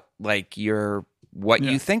out like what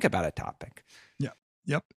you think about a topic. Yeah.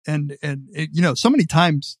 Yep. And it, so many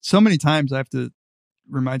times I have to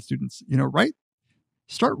remind students,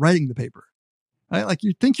 start writing the paper, right? Like,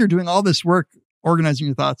 you think you're doing all this work organizing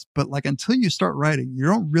your thoughts, but like, until you start writing, you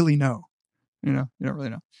don't really know, you don't really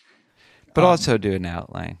know. But also do an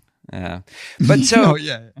outline. But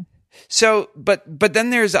so, but then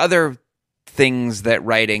there's other things that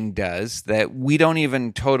writing does that we don't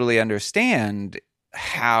even totally understand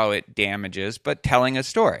how it damages, but telling a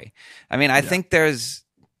story. I mean, I think there's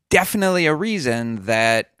definitely a reason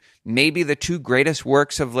that maybe the two greatest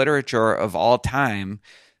works of literature of all time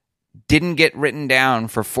didn't get written down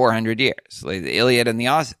for 400 years, like the Iliad and the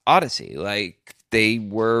Odyssey. Like they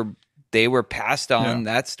were passed on.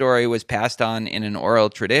 That story was passed on in an oral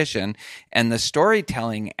tradition, and the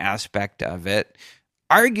storytelling aspect of it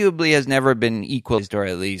arguably has never been equalized, or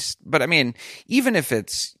at least, but I mean, even if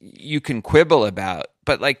you can quibble about,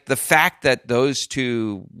 but like the fact that those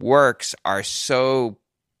two works are so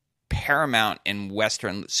paramount in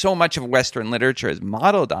so much of Western literature is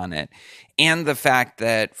modeled on it, and the fact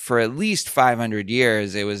that for at least 500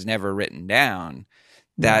 years it was never written down,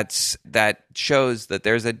 that shows that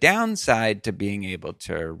there's a downside to being able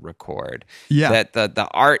to record. That the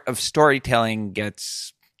art of storytelling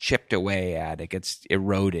gets chipped away at, it gets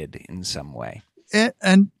eroded in some way.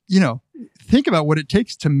 And think about what it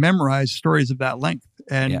takes to memorize stories of that length.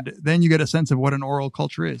 And then you get a sense of what an oral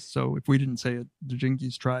culture is. So if we didn't say it, the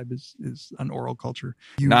Jinkies tribe is an oral culture.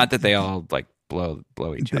 Not that they all like blow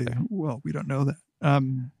each other. Well, we don't know that.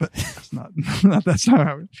 But that's not that's not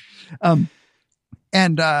how it.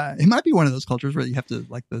 And it might be one of those cultures where you have to,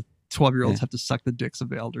 like, the 12-year-olds have to suck the dicks of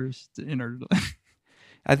the elders in order to.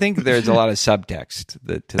 I think there's a lot of subtext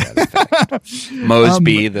to that effect.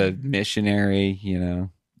 Mosby, the missionary,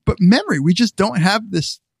 But memory, we just don't have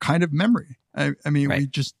this kind of memory. I mean, Right.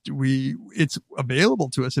 it's available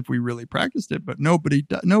to us if we really practiced it, but nobody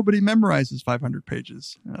memorizes 500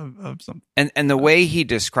 pages of something. And the way he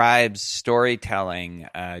describes storytelling,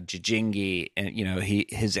 Jijingi, and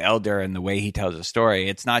his elder, and the way he tells a story,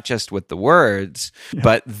 it's not just with the words,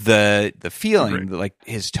 but the feeling, like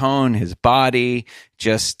his tone, his body,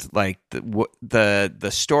 just like the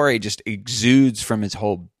story just exudes from his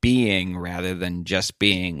whole being rather than just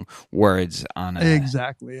being words on a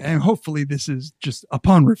Exactly. And hopefully this is just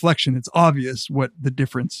upon reflection, it's obvious what the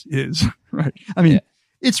difference is, right? I mean,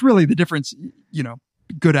 it's really the difference,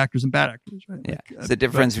 good actors and bad actors, right? Yeah, Like, it's the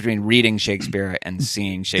difference between reading Shakespeare and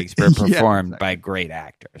seeing Shakespeare performed by great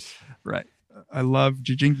actors. Right. I love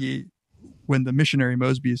Jijingi when the missionary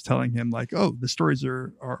Mosby is telling him, like, oh, the stories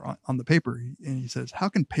are on the paper. And he says, how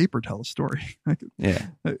can paper tell a story?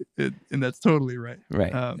 And that's totally right.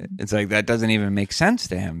 Right. It's like that doesn't even make sense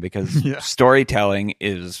to him because Yeah. storytelling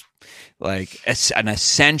is like an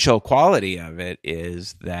essential quality of it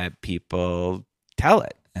is that people tell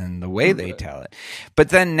it and the way they tell it. But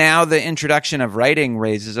then now the introduction of writing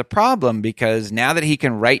raises a problem because now that he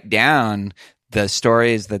can write down the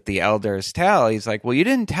stories that the elders tell, he's like, well, you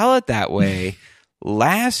didn't tell it that way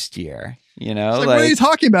last year, It's like, what are you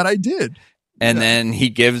talking about? I did. And then he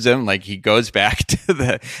gives him, like, he goes back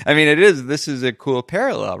to this is a cool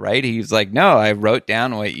parallel, right? He's like, no, I wrote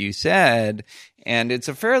down what you said. And it's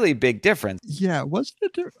a fairly big difference. Yeah. Wasn't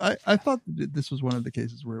it? I thought that this was one of the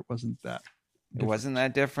cases where it wasn't that. It wasn't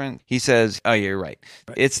that different. He says, oh, you're right.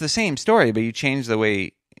 It's the same story, but you change the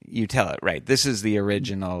way you tell it. Right. This is the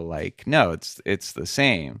original, like, no, it's the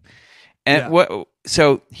same. And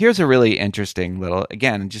so here's a really interesting little,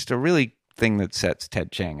 again, just a really thing that sets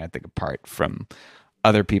Ted Chiang, I think, apart from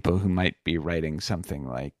other people who might be writing something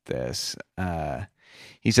like this.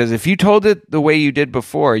 He says, if you told it the way you did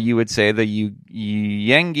before, you would say that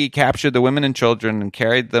Yengi captured the women and children and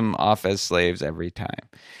carried them off as slaves every time.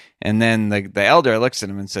 And then the elder looks at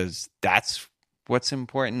him and says, that's what's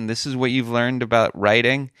important. This is what you've learned about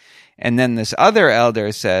writing. And then this other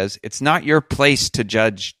elder says, it's not your place to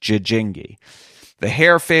judge Jijingi. The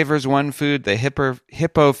hare favors one food, the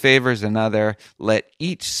hippo favors another. Let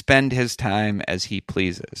each spend his time as he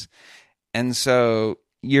pleases. And so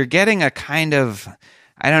you're getting a kind of,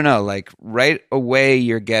 I don't know, like right away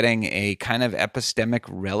you're getting a kind of epistemic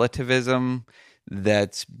relativism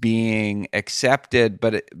that's being accepted,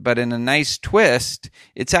 but in a nice twist,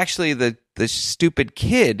 it's actually the stupid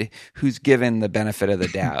kid who's given the benefit of the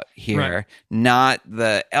doubt here, Right. not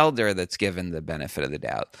the elder that's given the benefit of the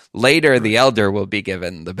doubt. Later, the elder will be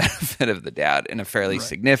given the benefit of the doubt in a fairly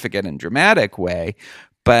significant and dramatic way,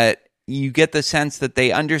 but you get the sense that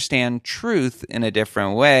they understand truth in a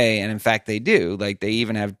different way, and in fact, they do. Like, they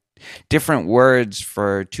even have different words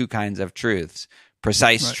for two kinds of truths.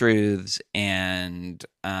 Precise truths and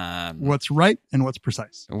What's right and what's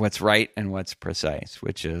precise. What's right and what's precise,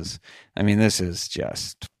 which is, I mean, this is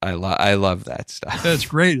just, I love that stuff. That's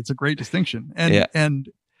great. It's a great distinction. And, Yeah. and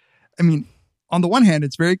I mean, on the one hand,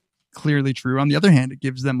 it's very clearly true. On the other hand, it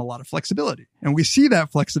gives them a lot of flexibility. And we see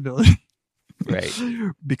that flexibility Right.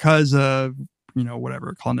 because of,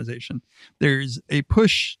 whatever, colonization. There's a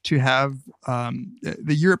push to have,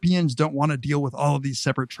 the Europeans don't want to deal with all of these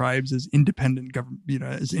separate tribes as independent government,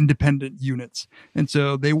 as independent units. And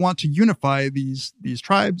so they want to unify these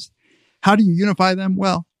tribes. How do you unify them?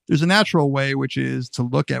 Well, there's a natural way, which is to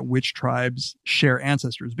look at which tribes share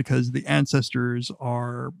ancestors, because the ancestors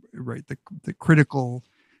are the critical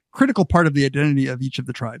part of the identity of each of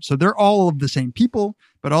the tribes. So they're all of the same people,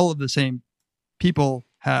 but all of the same people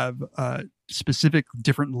have specific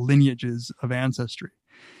different lineages of ancestry.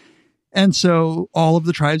 And so all of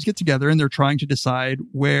the tribes get together and they're trying to decide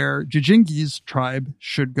where Jijingi's tribe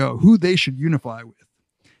should go, who they should unify with.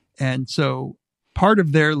 And so part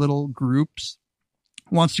of their little groups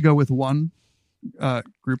wants to go with one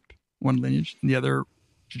group, one lineage, and the other,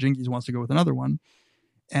 Jijingi's, wants to go with another one.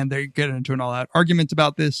 And they get into an all-out argument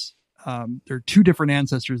about this. There are two different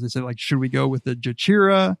ancestors. They say, like, should we go with the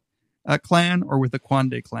Jachira clan or with the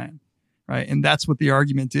Kwande clan? Right. And that's what the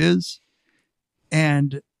argument is.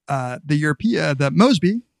 And the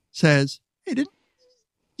Mosby says, hey,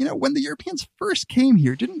 when the Europeans first came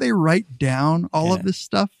here, didn't they write down all of this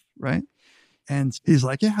stuff? Right. And he's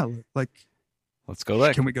like, yeah, like, Let's go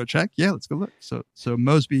look. Can we go check? Yeah, let's go look. So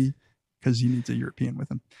Mosby, because he needs a European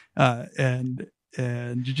with him, and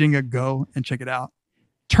Jijinga go and check it out.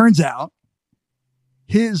 Turns out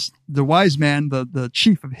the wise man, the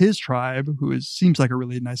chief of his tribe, who seems like a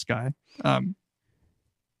really nice guy,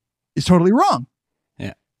 is totally wrong.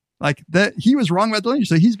 Yeah. Like that, he was wrong about the lineage.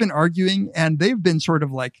 So he's been arguing, and they've been sort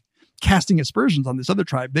of like casting aspersions on this other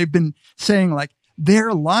tribe. They've been saying like,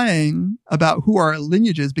 they're lying about who our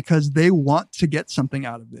lineage is because they want to get something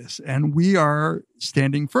out of this. And we are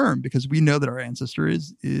standing firm because we know that our ancestor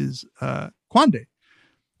is Kwande.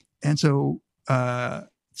 And so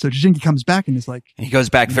Jijingi comes back and is like, And he goes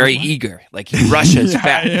back very eager. Like he rushes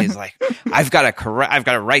back. Yeah. He's like, I've got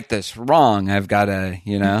to write this wrong. I've got to,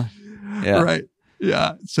 Yeah. Right.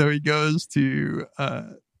 Yeah. So he goes to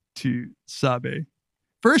Sabe.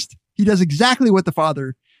 First, he does exactly what the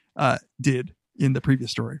father did in the previous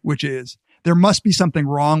story, which is there must be something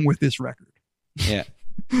wrong with this record. Yeah.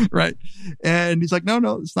 Right. And he's like, no,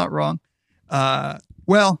 it's not wrong.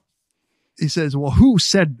 Well, he says, well, who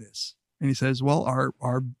said this? And he says, well,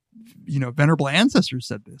 our venerable ancestors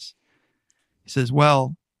said this. He says,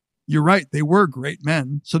 well, you're right. They were great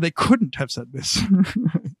men, so they couldn't have said this.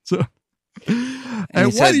 So, and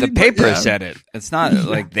he said the paper said it. It's not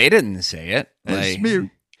like they didn't say it. Like,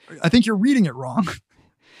 I think you're reading it wrong.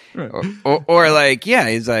 Right. Or like, yeah,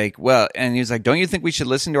 he's like, well, and he's like, don't you think we should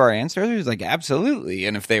listen to our ancestors? He's like, absolutely.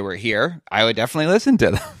 And if they were here, I would definitely listen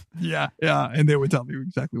to them. Yeah. And they would tell me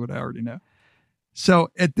exactly what I already know.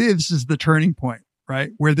 So this is the turning point,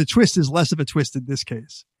 right? Where the twist is less of a twist in this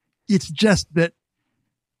case. It's just that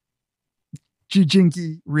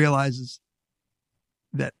Jijingi realizes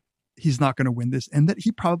that he's not going to win this and that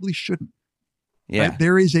he probably shouldn't. Yeah. Right?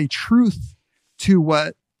 There is a truth to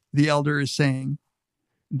what the elder is saying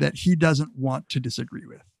that he doesn't want to disagree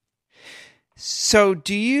with. So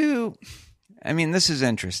this is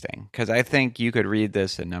interesting because I think you could read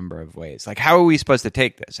this a number of ways. Like, how are we supposed to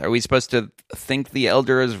take this? Are we supposed to think the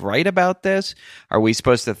elder is right about this? Are we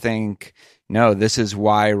supposed to think, no, this is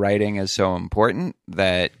why writing is so important,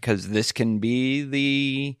 that because this can be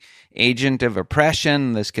the agent of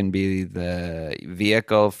oppression, this can be the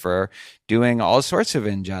vehicle for doing all sorts of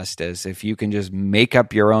injustice if you can just make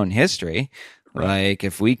up your own history. Right. Like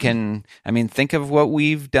if we can, think of what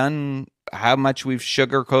we've done, how much we've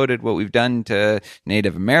sugarcoated what we've done to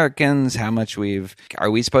Native Americans, are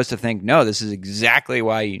we supposed to think, no, this is exactly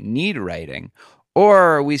why you need writing? Or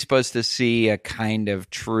are we supposed to see a kind of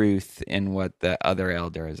truth in what the other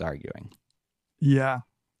elder is arguing? Yeah.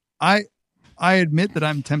 I admit that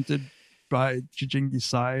I'm tempted by Jijingi's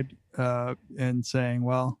side and saying,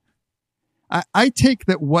 well, I take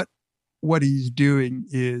that what he's doing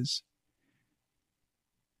is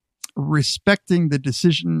respecting the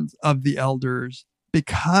decisions of the elders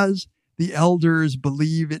because the elders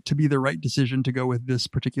believe it to be the right decision to go with this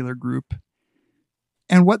particular group.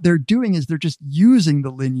 And what they're doing is they're just using the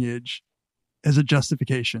lineage as a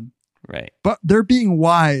justification. Right. But they're being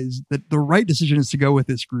wise that the right decision is to go with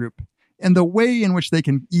this group. And the way in which they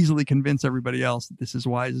can easily convince everybody else that this is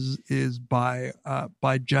wise is by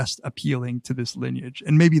just appealing to this lineage.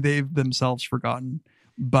 And maybe they've themselves forgotten,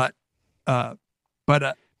 but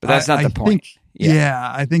that's not the point.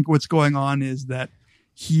 I think what's going on is that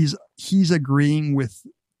he's agreeing with,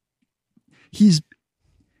 he's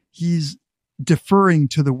deferring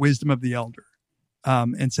to the wisdom of the elder,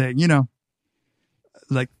 and saying,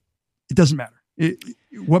 like, it doesn't matter.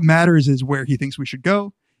 What matters is where he thinks we should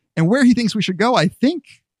go. And where he thinks we should go, I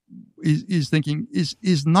think,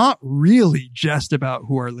 is not really just about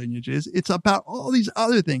who our lineage is. It's about all these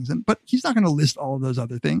other things. But he's not going to list all of those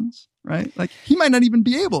other things, right? Like he might not even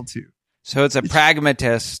be able to. So it's a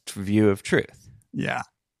pragmatist view of truth. Yeah.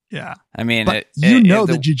 Yeah. I mean, but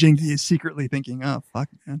that Jijingi is secretly thinking, oh, fuck,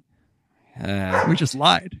 man. We just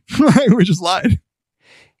lied. We just lied.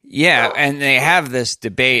 Yeah, and they have this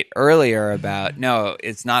debate earlier about, no,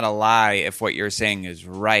 it's not a lie if what you're saying is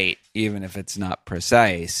right, even if it's not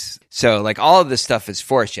precise. So, like, all of this stuff is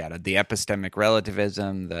foreshadowed. The epistemic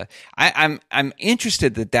relativism. I'm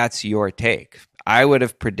interested that that's your take. I would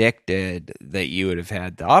have predicted that you would have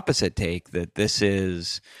had the opposite take, that this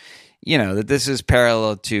is, that this is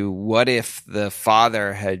parallel to what if the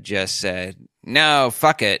father had just said, no,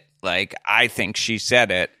 fuck it. Like, I think she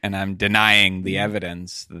said it, and I'm denying the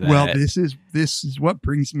evidence. Well, this is what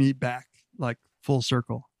brings me back, like, full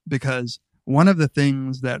circle, because one of the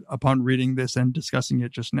things that, upon reading this and discussing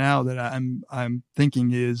it just now, that I'm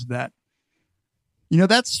thinking is that,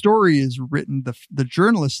 that story is written, the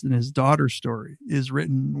journalist and his daughter's story is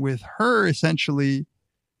written with her essentially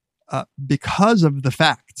because of the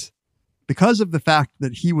fact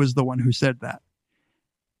that he was the one who said that,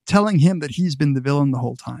 telling him that he's been the villain the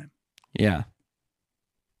whole time. Yeah.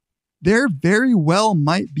 There very well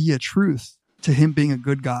might be a truth to him being a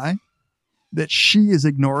good guy that she is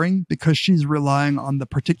ignoring because she's relying on the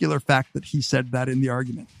particular fact that he said that in the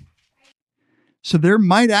argument. So there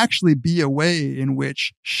might actually be a way in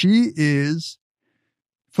which she is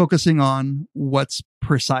focusing on what's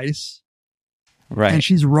precise, Right. and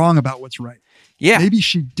she's wrong about what's right. Yeah. Maybe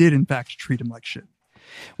she did, in fact, treat him like shit.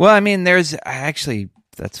 Well, I mean, that's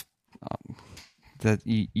that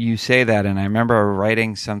you say that, and I remember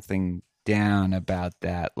writing something down about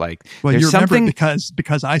that. Like, Well, there's you remember something it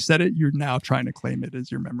because I said it. You're now trying to claim it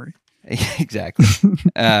as your memory. exactly.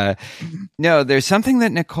 No, there's something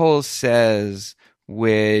that Nicole says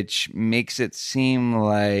which makes it seem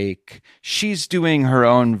like she's doing her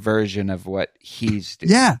own version of what he's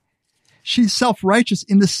doing. Yeah, she's self-righteous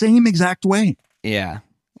in the same exact way. Yeah,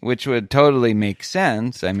 which would totally make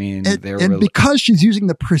sense. I mean, And because she's using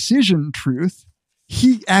the precision truth,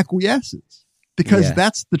 he acquiesces because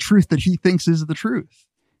that's the truth that he thinks is the truth.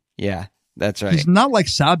 Yeah, that's right. He's not like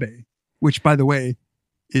sabe, which, by the way,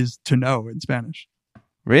 is to know in Spanish.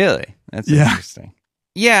 Really? That's interesting.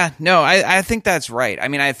 Yeah, no, I think that's right. I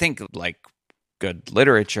mean, I think like good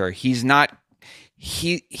literature, he's not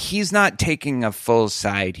taking a full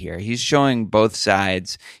side here. He's showing both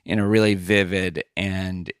sides in a really vivid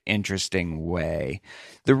and interesting way.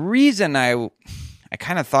 The reason I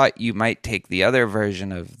kind of thought you might take the other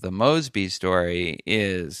version of the Mosby story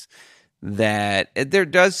is that there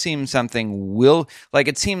does seem something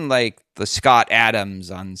it seemed like the Scott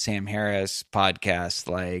Adams on Sam Harris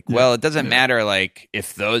podcast, well, it doesn't matter like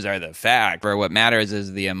if those are the fact, or what matters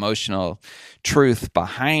is the emotional truth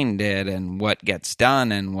behind it and what gets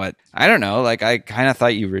done and what, I don't know, like I kind of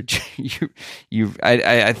thought you were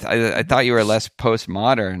I thought you were less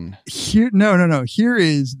postmodern. No. Here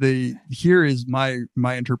is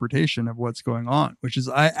my interpretation of what's going on, which is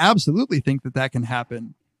I absolutely think that can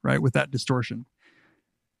happen, right, with that distortion.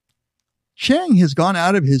 Chiang has gone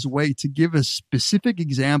out of his way to give us specific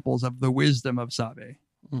examples of the wisdom of Sabe,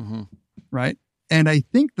 right? And I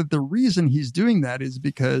think that the reason he's doing that is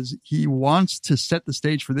because he wants to set the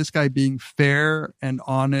stage for this guy being fair and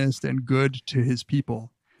honest and good to his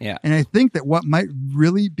people. Yeah. And I think that what might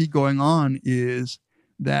really be going on is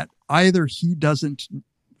that either he doesn't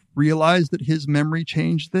realize that his memory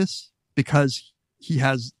changed this because he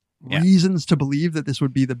has reasons to believe that this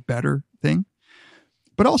would be the better thing.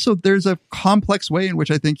 But also there's a complex way in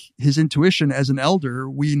which I think his intuition as an elder,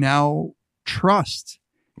 we now trust,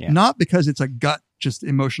 not because it's a gut, just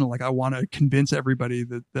emotional, like I want to convince everybody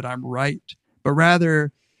that I'm right, but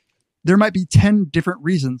rather there might be 10 different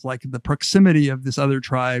reasons, like the proximity of this other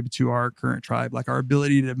tribe to our current tribe, like our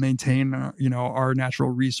ability to maintain, our natural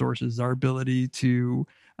resources, our ability to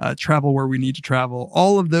travel where we need to travel.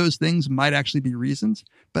 All of those things might actually be reasons,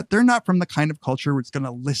 but they're not from the kind of culture where it's going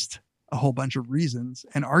to list a whole bunch of reasons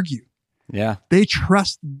and argue. Yeah. They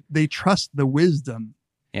trust the wisdom.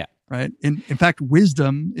 Yeah. Right. In fact,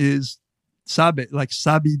 wisdom is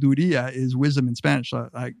sabiduría is wisdom in Spanish.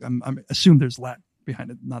 I assume there's Latin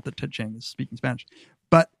behind it. Not that Ted Chiang is speaking Spanish,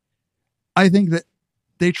 but I think that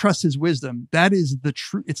they trust his wisdom. That is the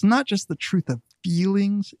truth. It's not just the truth of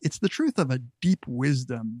feelings. It's the truth of a deep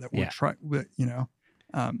wisdom that we're trying,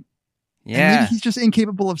 and maybe he's just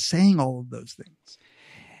incapable of saying all of those things.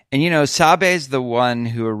 And, Sabe's the one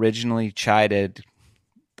who originally chided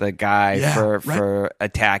the guy for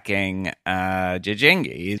attacking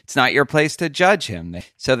Jijingi. It's not your place to judge him.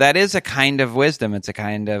 So that is a kind of wisdom. It's a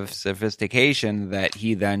kind of sophistication that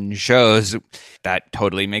he then shows. That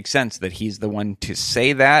totally makes sense that he's the one to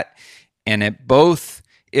say that. And it both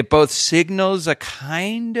signals a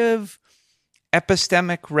kind of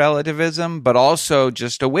epistemic relativism, but also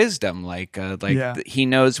just a wisdom. He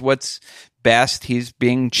knows what's best. He's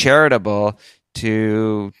being charitable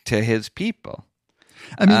to his people.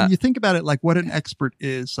 I mean, you think about it like what an expert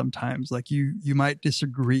is sometimes. Like you might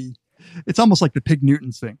disagree. It's almost like the Pig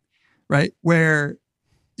Newtons thing, right? Where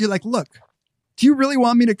you're like, look, do you really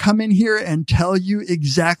want me to come in here and tell you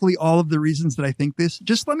exactly all of the reasons that I think this?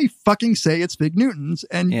 Just let me fucking say it's Pig Newtons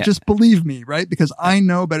and just believe me, right? Because I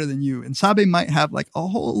know better than you. And Sabe might have like a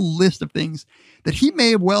whole list of things that he may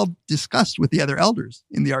have well discussed with the other elders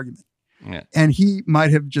in the argument. Yeah. And he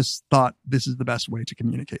might have just thought this is the best way to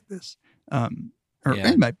communicate this.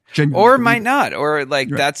 He might genuinely might not. Or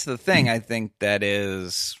that's the thing I think that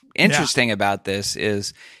is interesting about this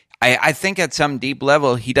is I think at some deep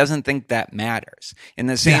level, he doesn't think that matters. In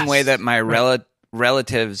the same way that my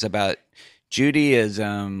relatives about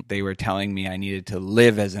Judaism, they were telling me I needed to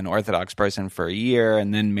live as an Orthodox person for a year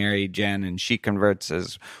and then marry Jen and she converts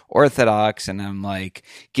as Orthodox. And I'm like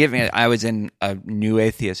I was in a new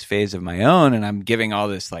atheist phase of my own and I'm giving all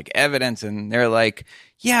this like evidence and they're like,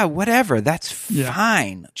 yeah, whatever. That's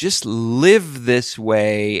fine. Just live this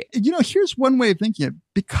way. Here's one way of thinking it.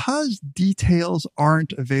 Because details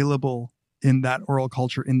aren't available in that oral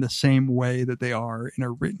culture in the same way that they are in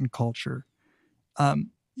a written culture.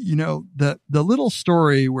 the little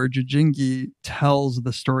story where Jijingi tells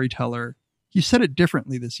the storyteller, you said it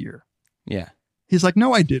differently this year. Yeah. He's like,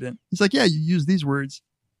 no, I didn't. He's like, yeah, you used these words.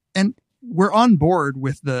 And we're on board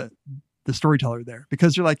with the storyteller there,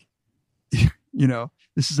 because you're like,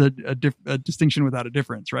 this is a distinction without a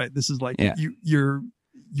difference, right? This is like,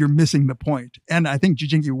 you're missing the point. And I think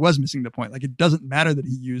Jijingi was missing the point. Like, it doesn't matter that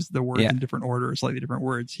he used the words in different order or slightly different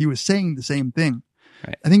words. He was saying the same thing.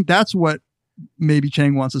 Right. I think that's what maybe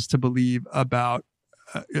Chiang wants us to believe about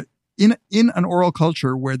in an oral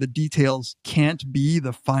culture where the details can't be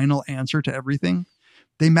the final answer to everything.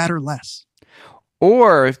 They matter less.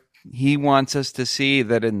 Or he wants us to see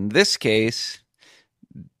that in this case,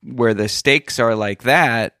 where the stakes are like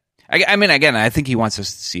that, I mean, again, I think he wants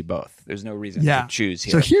us to see both. There's no reason to choose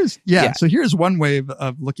here. So here's one way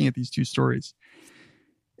of looking at these two stories.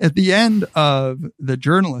 At the end of the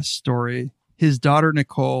journalist story, his daughter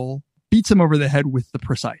Nicole beats him over the head with the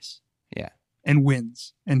precise. Yeah. And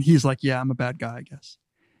wins. And he's like, yeah, I'm a bad guy, I guess.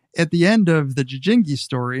 At the end of the Jijingi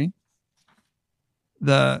story,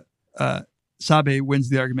 the Sabe wins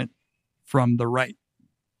the argument from the right.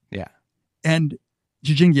 Yeah. And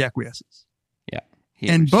Jijingi acquiesces. Yeah. He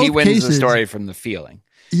wins the story from the feeling.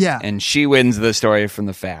 Yeah. And she wins the story from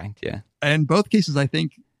the fact. Yeah. In both cases, I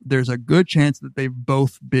think there's a good chance that they've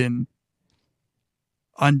both been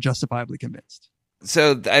unjustifiably convinced.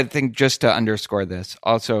 So I think, just to underscore this,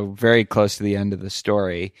 also very close to the end of the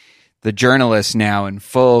story, the journalist, now in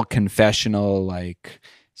full confessional, like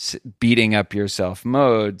beating up yourself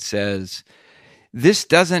mode, says, this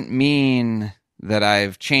doesn't mean that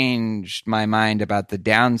I've changed my mind about the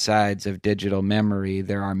downsides of digital memory.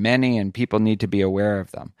 There are many, and people need to be aware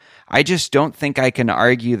of them. I just don't think I can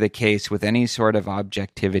argue the case with any sort of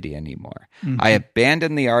objectivity anymore. Mm-hmm. I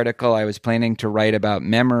abandoned the article I was planning to write about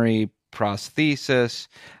memory prosthesis.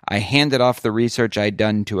 I handed off the research I'd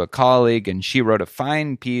done to a colleague, and she wrote a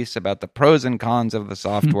fine piece about the pros and cons of the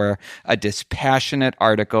software, a dispassionate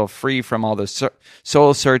article free from all the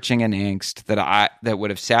soul searching and angst that would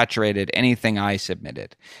have saturated anything I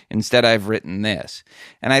submitted. Instead, I've written this.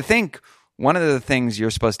 And I think one of the things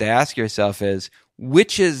you're supposed to ask yourself is,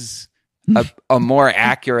 which is a more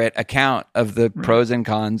accurate account of the pros and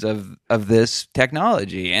cons of this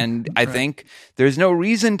technology? And I think there's no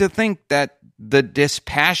reason to think that the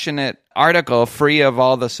dispassionate article, free of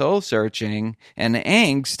all the soul searching and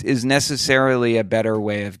angst, is necessarily a better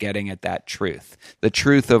way of getting at that truth, the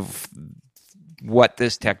truth of what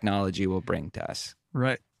this technology will bring to us.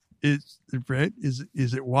 Right. Is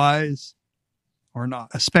it wise or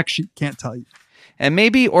not? A spec sheet can't tell you. And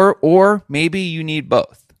maybe, or maybe you need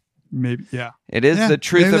both. Maybe, yeah. It is the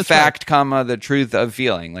truth of fact, comma, the truth of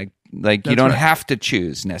feeling. Like you don't have to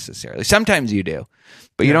choose necessarily. Sometimes you do,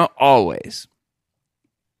 but you don't always.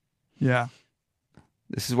 Yeah.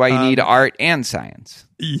 This is why you need art and science.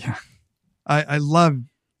 Yeah. I love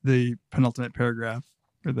the penultimate paragraph,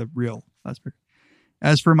 or the real last paragraph.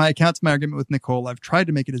 As for my account of my argument with Nicole, I've tried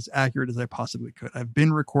to make it as accurate as I possibly could. I've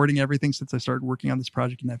been recording everything since I started working on this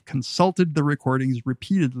project, and I've consulted the recordings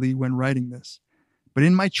repeatedly when writing this. But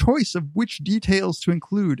in my choice of which details to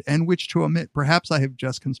include and which to omit, perhaps I have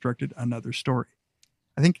just constructed another story.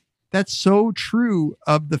 I think that's so true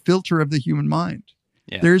of the filter of the human mind.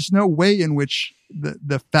 Yeah. There's no way in which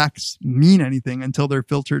the facts mean anything until they're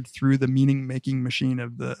filtered through the meaning-making machine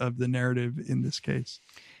of the narrative in this case.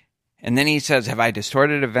 And then he says, have I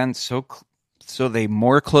distorted events so they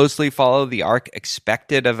more closely follow the arc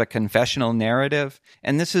expected of a confessional narrative?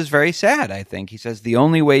 And this is very sad, I think. He says, the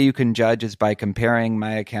only way you can judge is by comparing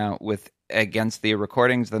my account against the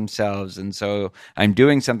recordings themselves. And so I'm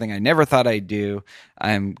doing something I never thought I'd do.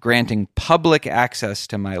 I'm granting public access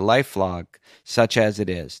to my life log, such as it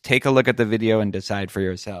is. Take a look at the video and decide for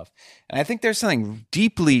yourself. And I think there's something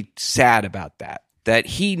deeply sad about that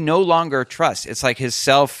he no longer trusts. It's like his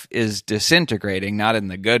self is disintegrating, not in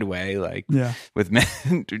the good way, with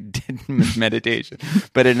meditation,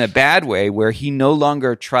 but in a bad way where he no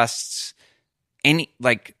longer trusts any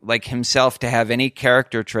like himself to have any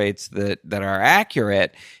character traits that are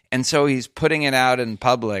accurate. And so he's putting it out in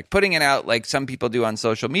public, putting it out like some people do on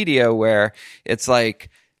social media, where it's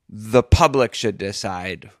like the public should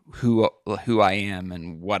decide who I am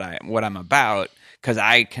and what I'm about, because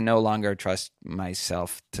I can no longer trust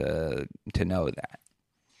myself to know that.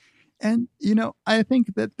 And, I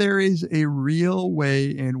think that there is a real way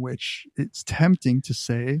in which it's tempting to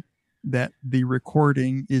say that the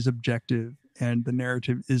recording is objective and the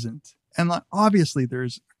narrative isn't. And obviously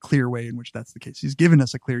there's a clear way in which that's the case. He's given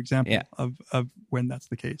us a clear example of when that's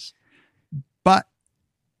the case. But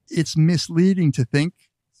it's misleading to think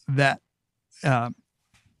that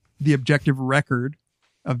the objective record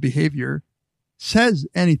of behavior says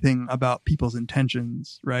anything about people's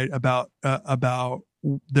intentions, right? About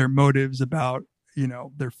their motives, about,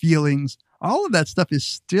 their feelings. All of that stuff is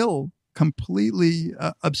still completely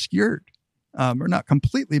obscured, or not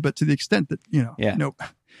completely, but to the extent that,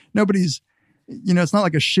 nobody's, it's not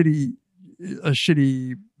like a shitty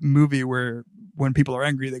movie where when people are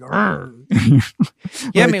angry, they go,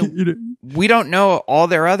 yeah, we don't know all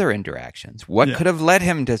their other interactions. What could have led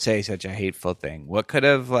him to say such a hateful thing? What could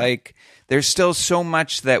have, there's still so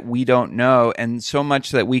much that we don't know and so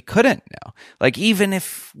much that we couldn't know. Like, even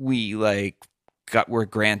if we, were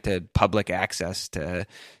granted public access to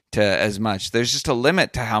as much, there's just a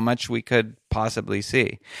limit to how much we could possibly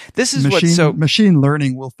see. This is machine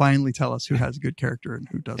learning will finally tell us who has good character and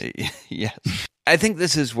who doesn't. Yes. I think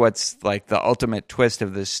this is what's the ultimate twist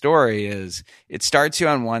of this story is it starts you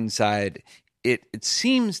on one side. It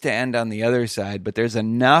seems to end on the other side, but there's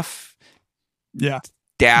enough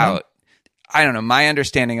doubt. I don't know. My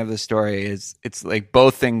understanding of the story is it's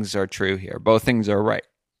both things are true here. Both things are right.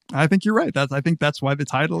 I think you're right. I think that's why the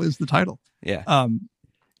title is the title. Yeah.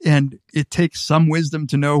 And it takes some wisdom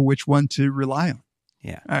to know which one to rely on.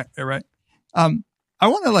 Yeah. All right. I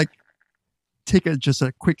want to take just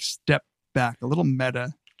a quick step back, a little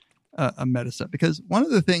meta step, because one of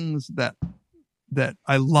the things that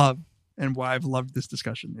I love and why I've loved this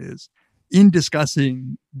discussion is in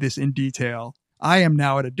discussing this in detail, I am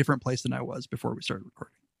now at a different place than I was before we started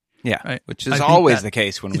recording. Yeah. Right? Which is always the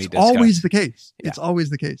case when we discuss. It's always the case. Yeah. It's always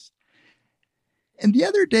the case. And the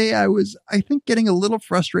other day I was, I think, getting a little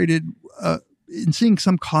frustrated in seeing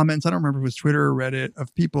some comments. I don't remember if it was Twitter or Reddit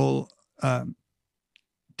of people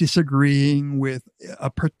disagreeing with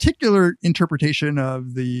a particular interpretation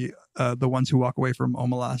of the ones who walk away from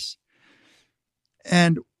Omelas.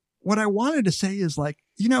 And what I wanted to say is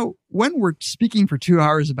when we're speaking for 2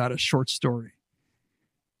 hours about a short story,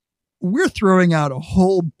 we're throwing out a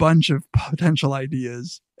whole bunch of potential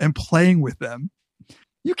ideas and playing with them.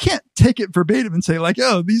 You can't take it verbatim and say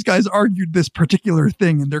these guys argued this particular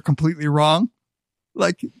thing and they're completely wrong.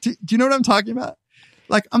 Do you know what I'm talking about?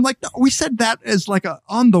 No, we said that as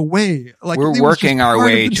on the way. We're working our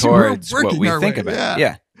way towards what we think about.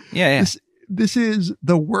 Yeah. This is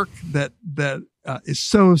the work that is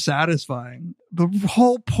so satisfying. The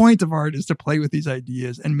whole point of art is to play with these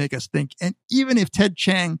ideas and make us think. And even if Ted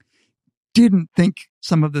Chiang didn't think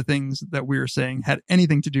some of the things that we were saying had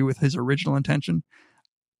anything to do with his original intention,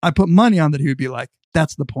 I put money on that he would be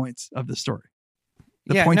that's the point of the story.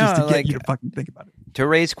 The point is to get you to fucking think about it. To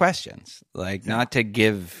raise questions, not to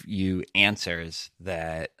give you answers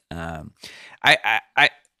that I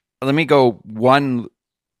let me go one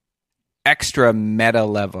extra meta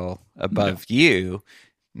level above you.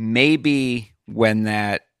 Maybe when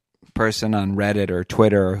that person on Reddit or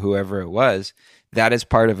Twitter or whoever it was, that is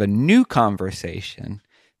part of a new conversation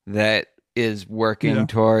that is working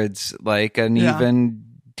towards an even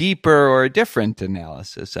deeper or different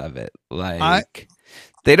analysis of it.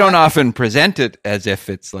 They don't often present it as if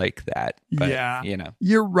it's like that. But,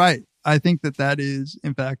 you're right. I think that is,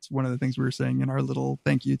 in fact, one of the things we were saying in our little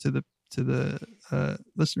thank you to the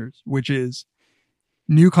listeners, which is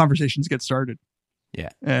new conversations get started. Yeah.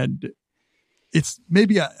 And it's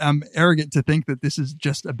maybe I'm arrogant to think that this is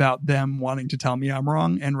just about them wanting to tell me I'm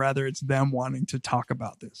wrong, and rather it's them wanting to talk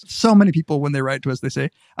about this. So many people, when they write to us, they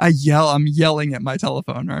say, I'm yelling at my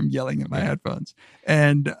telephone or I'm yelling at my headphones.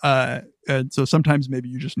 And so sometimes maybe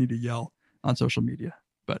you just need to yell on social media,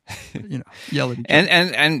 but yell at each other.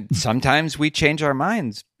 And sometimes we change our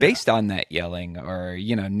minds based on that yelling, or,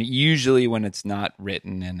 usually when it's not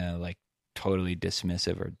written in a totally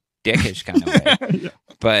dismissive or dickish kind of way.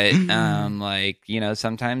 But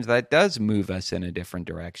sometimes that does move us in a different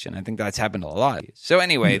direction. I think that's happened a lot. So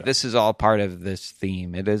anyway, this is all part of this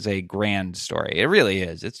theme. It is a grand story. It really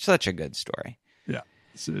is. It's such a good story. Yeah,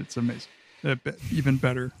 it's amazing. Even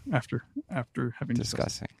better after having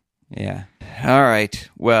discussing. Yeah. All right.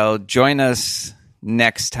 Well, join us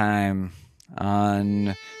next time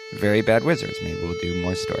on Very Bad Wizards. Maybe we'll do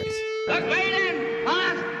more stories. The Maiden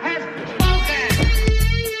Boss has spoken!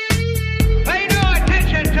 Pay no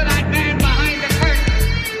attention to that man behind the curtain!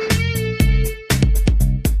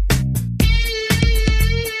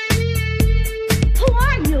 Who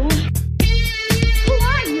are you? Who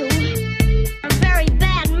are you? A very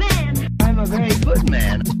bad man. I'm a very good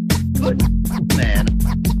man. Good man.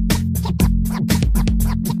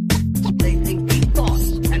 They think deep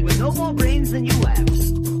thoughts, and with no more brains than you have.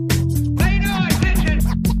 Pay no attention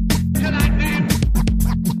to that man.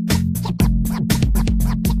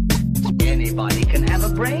 Anybody can have a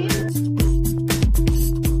brain.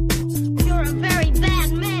 You're a very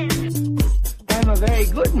bad man. I'm a very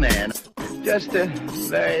good just a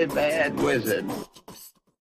very bad wizard.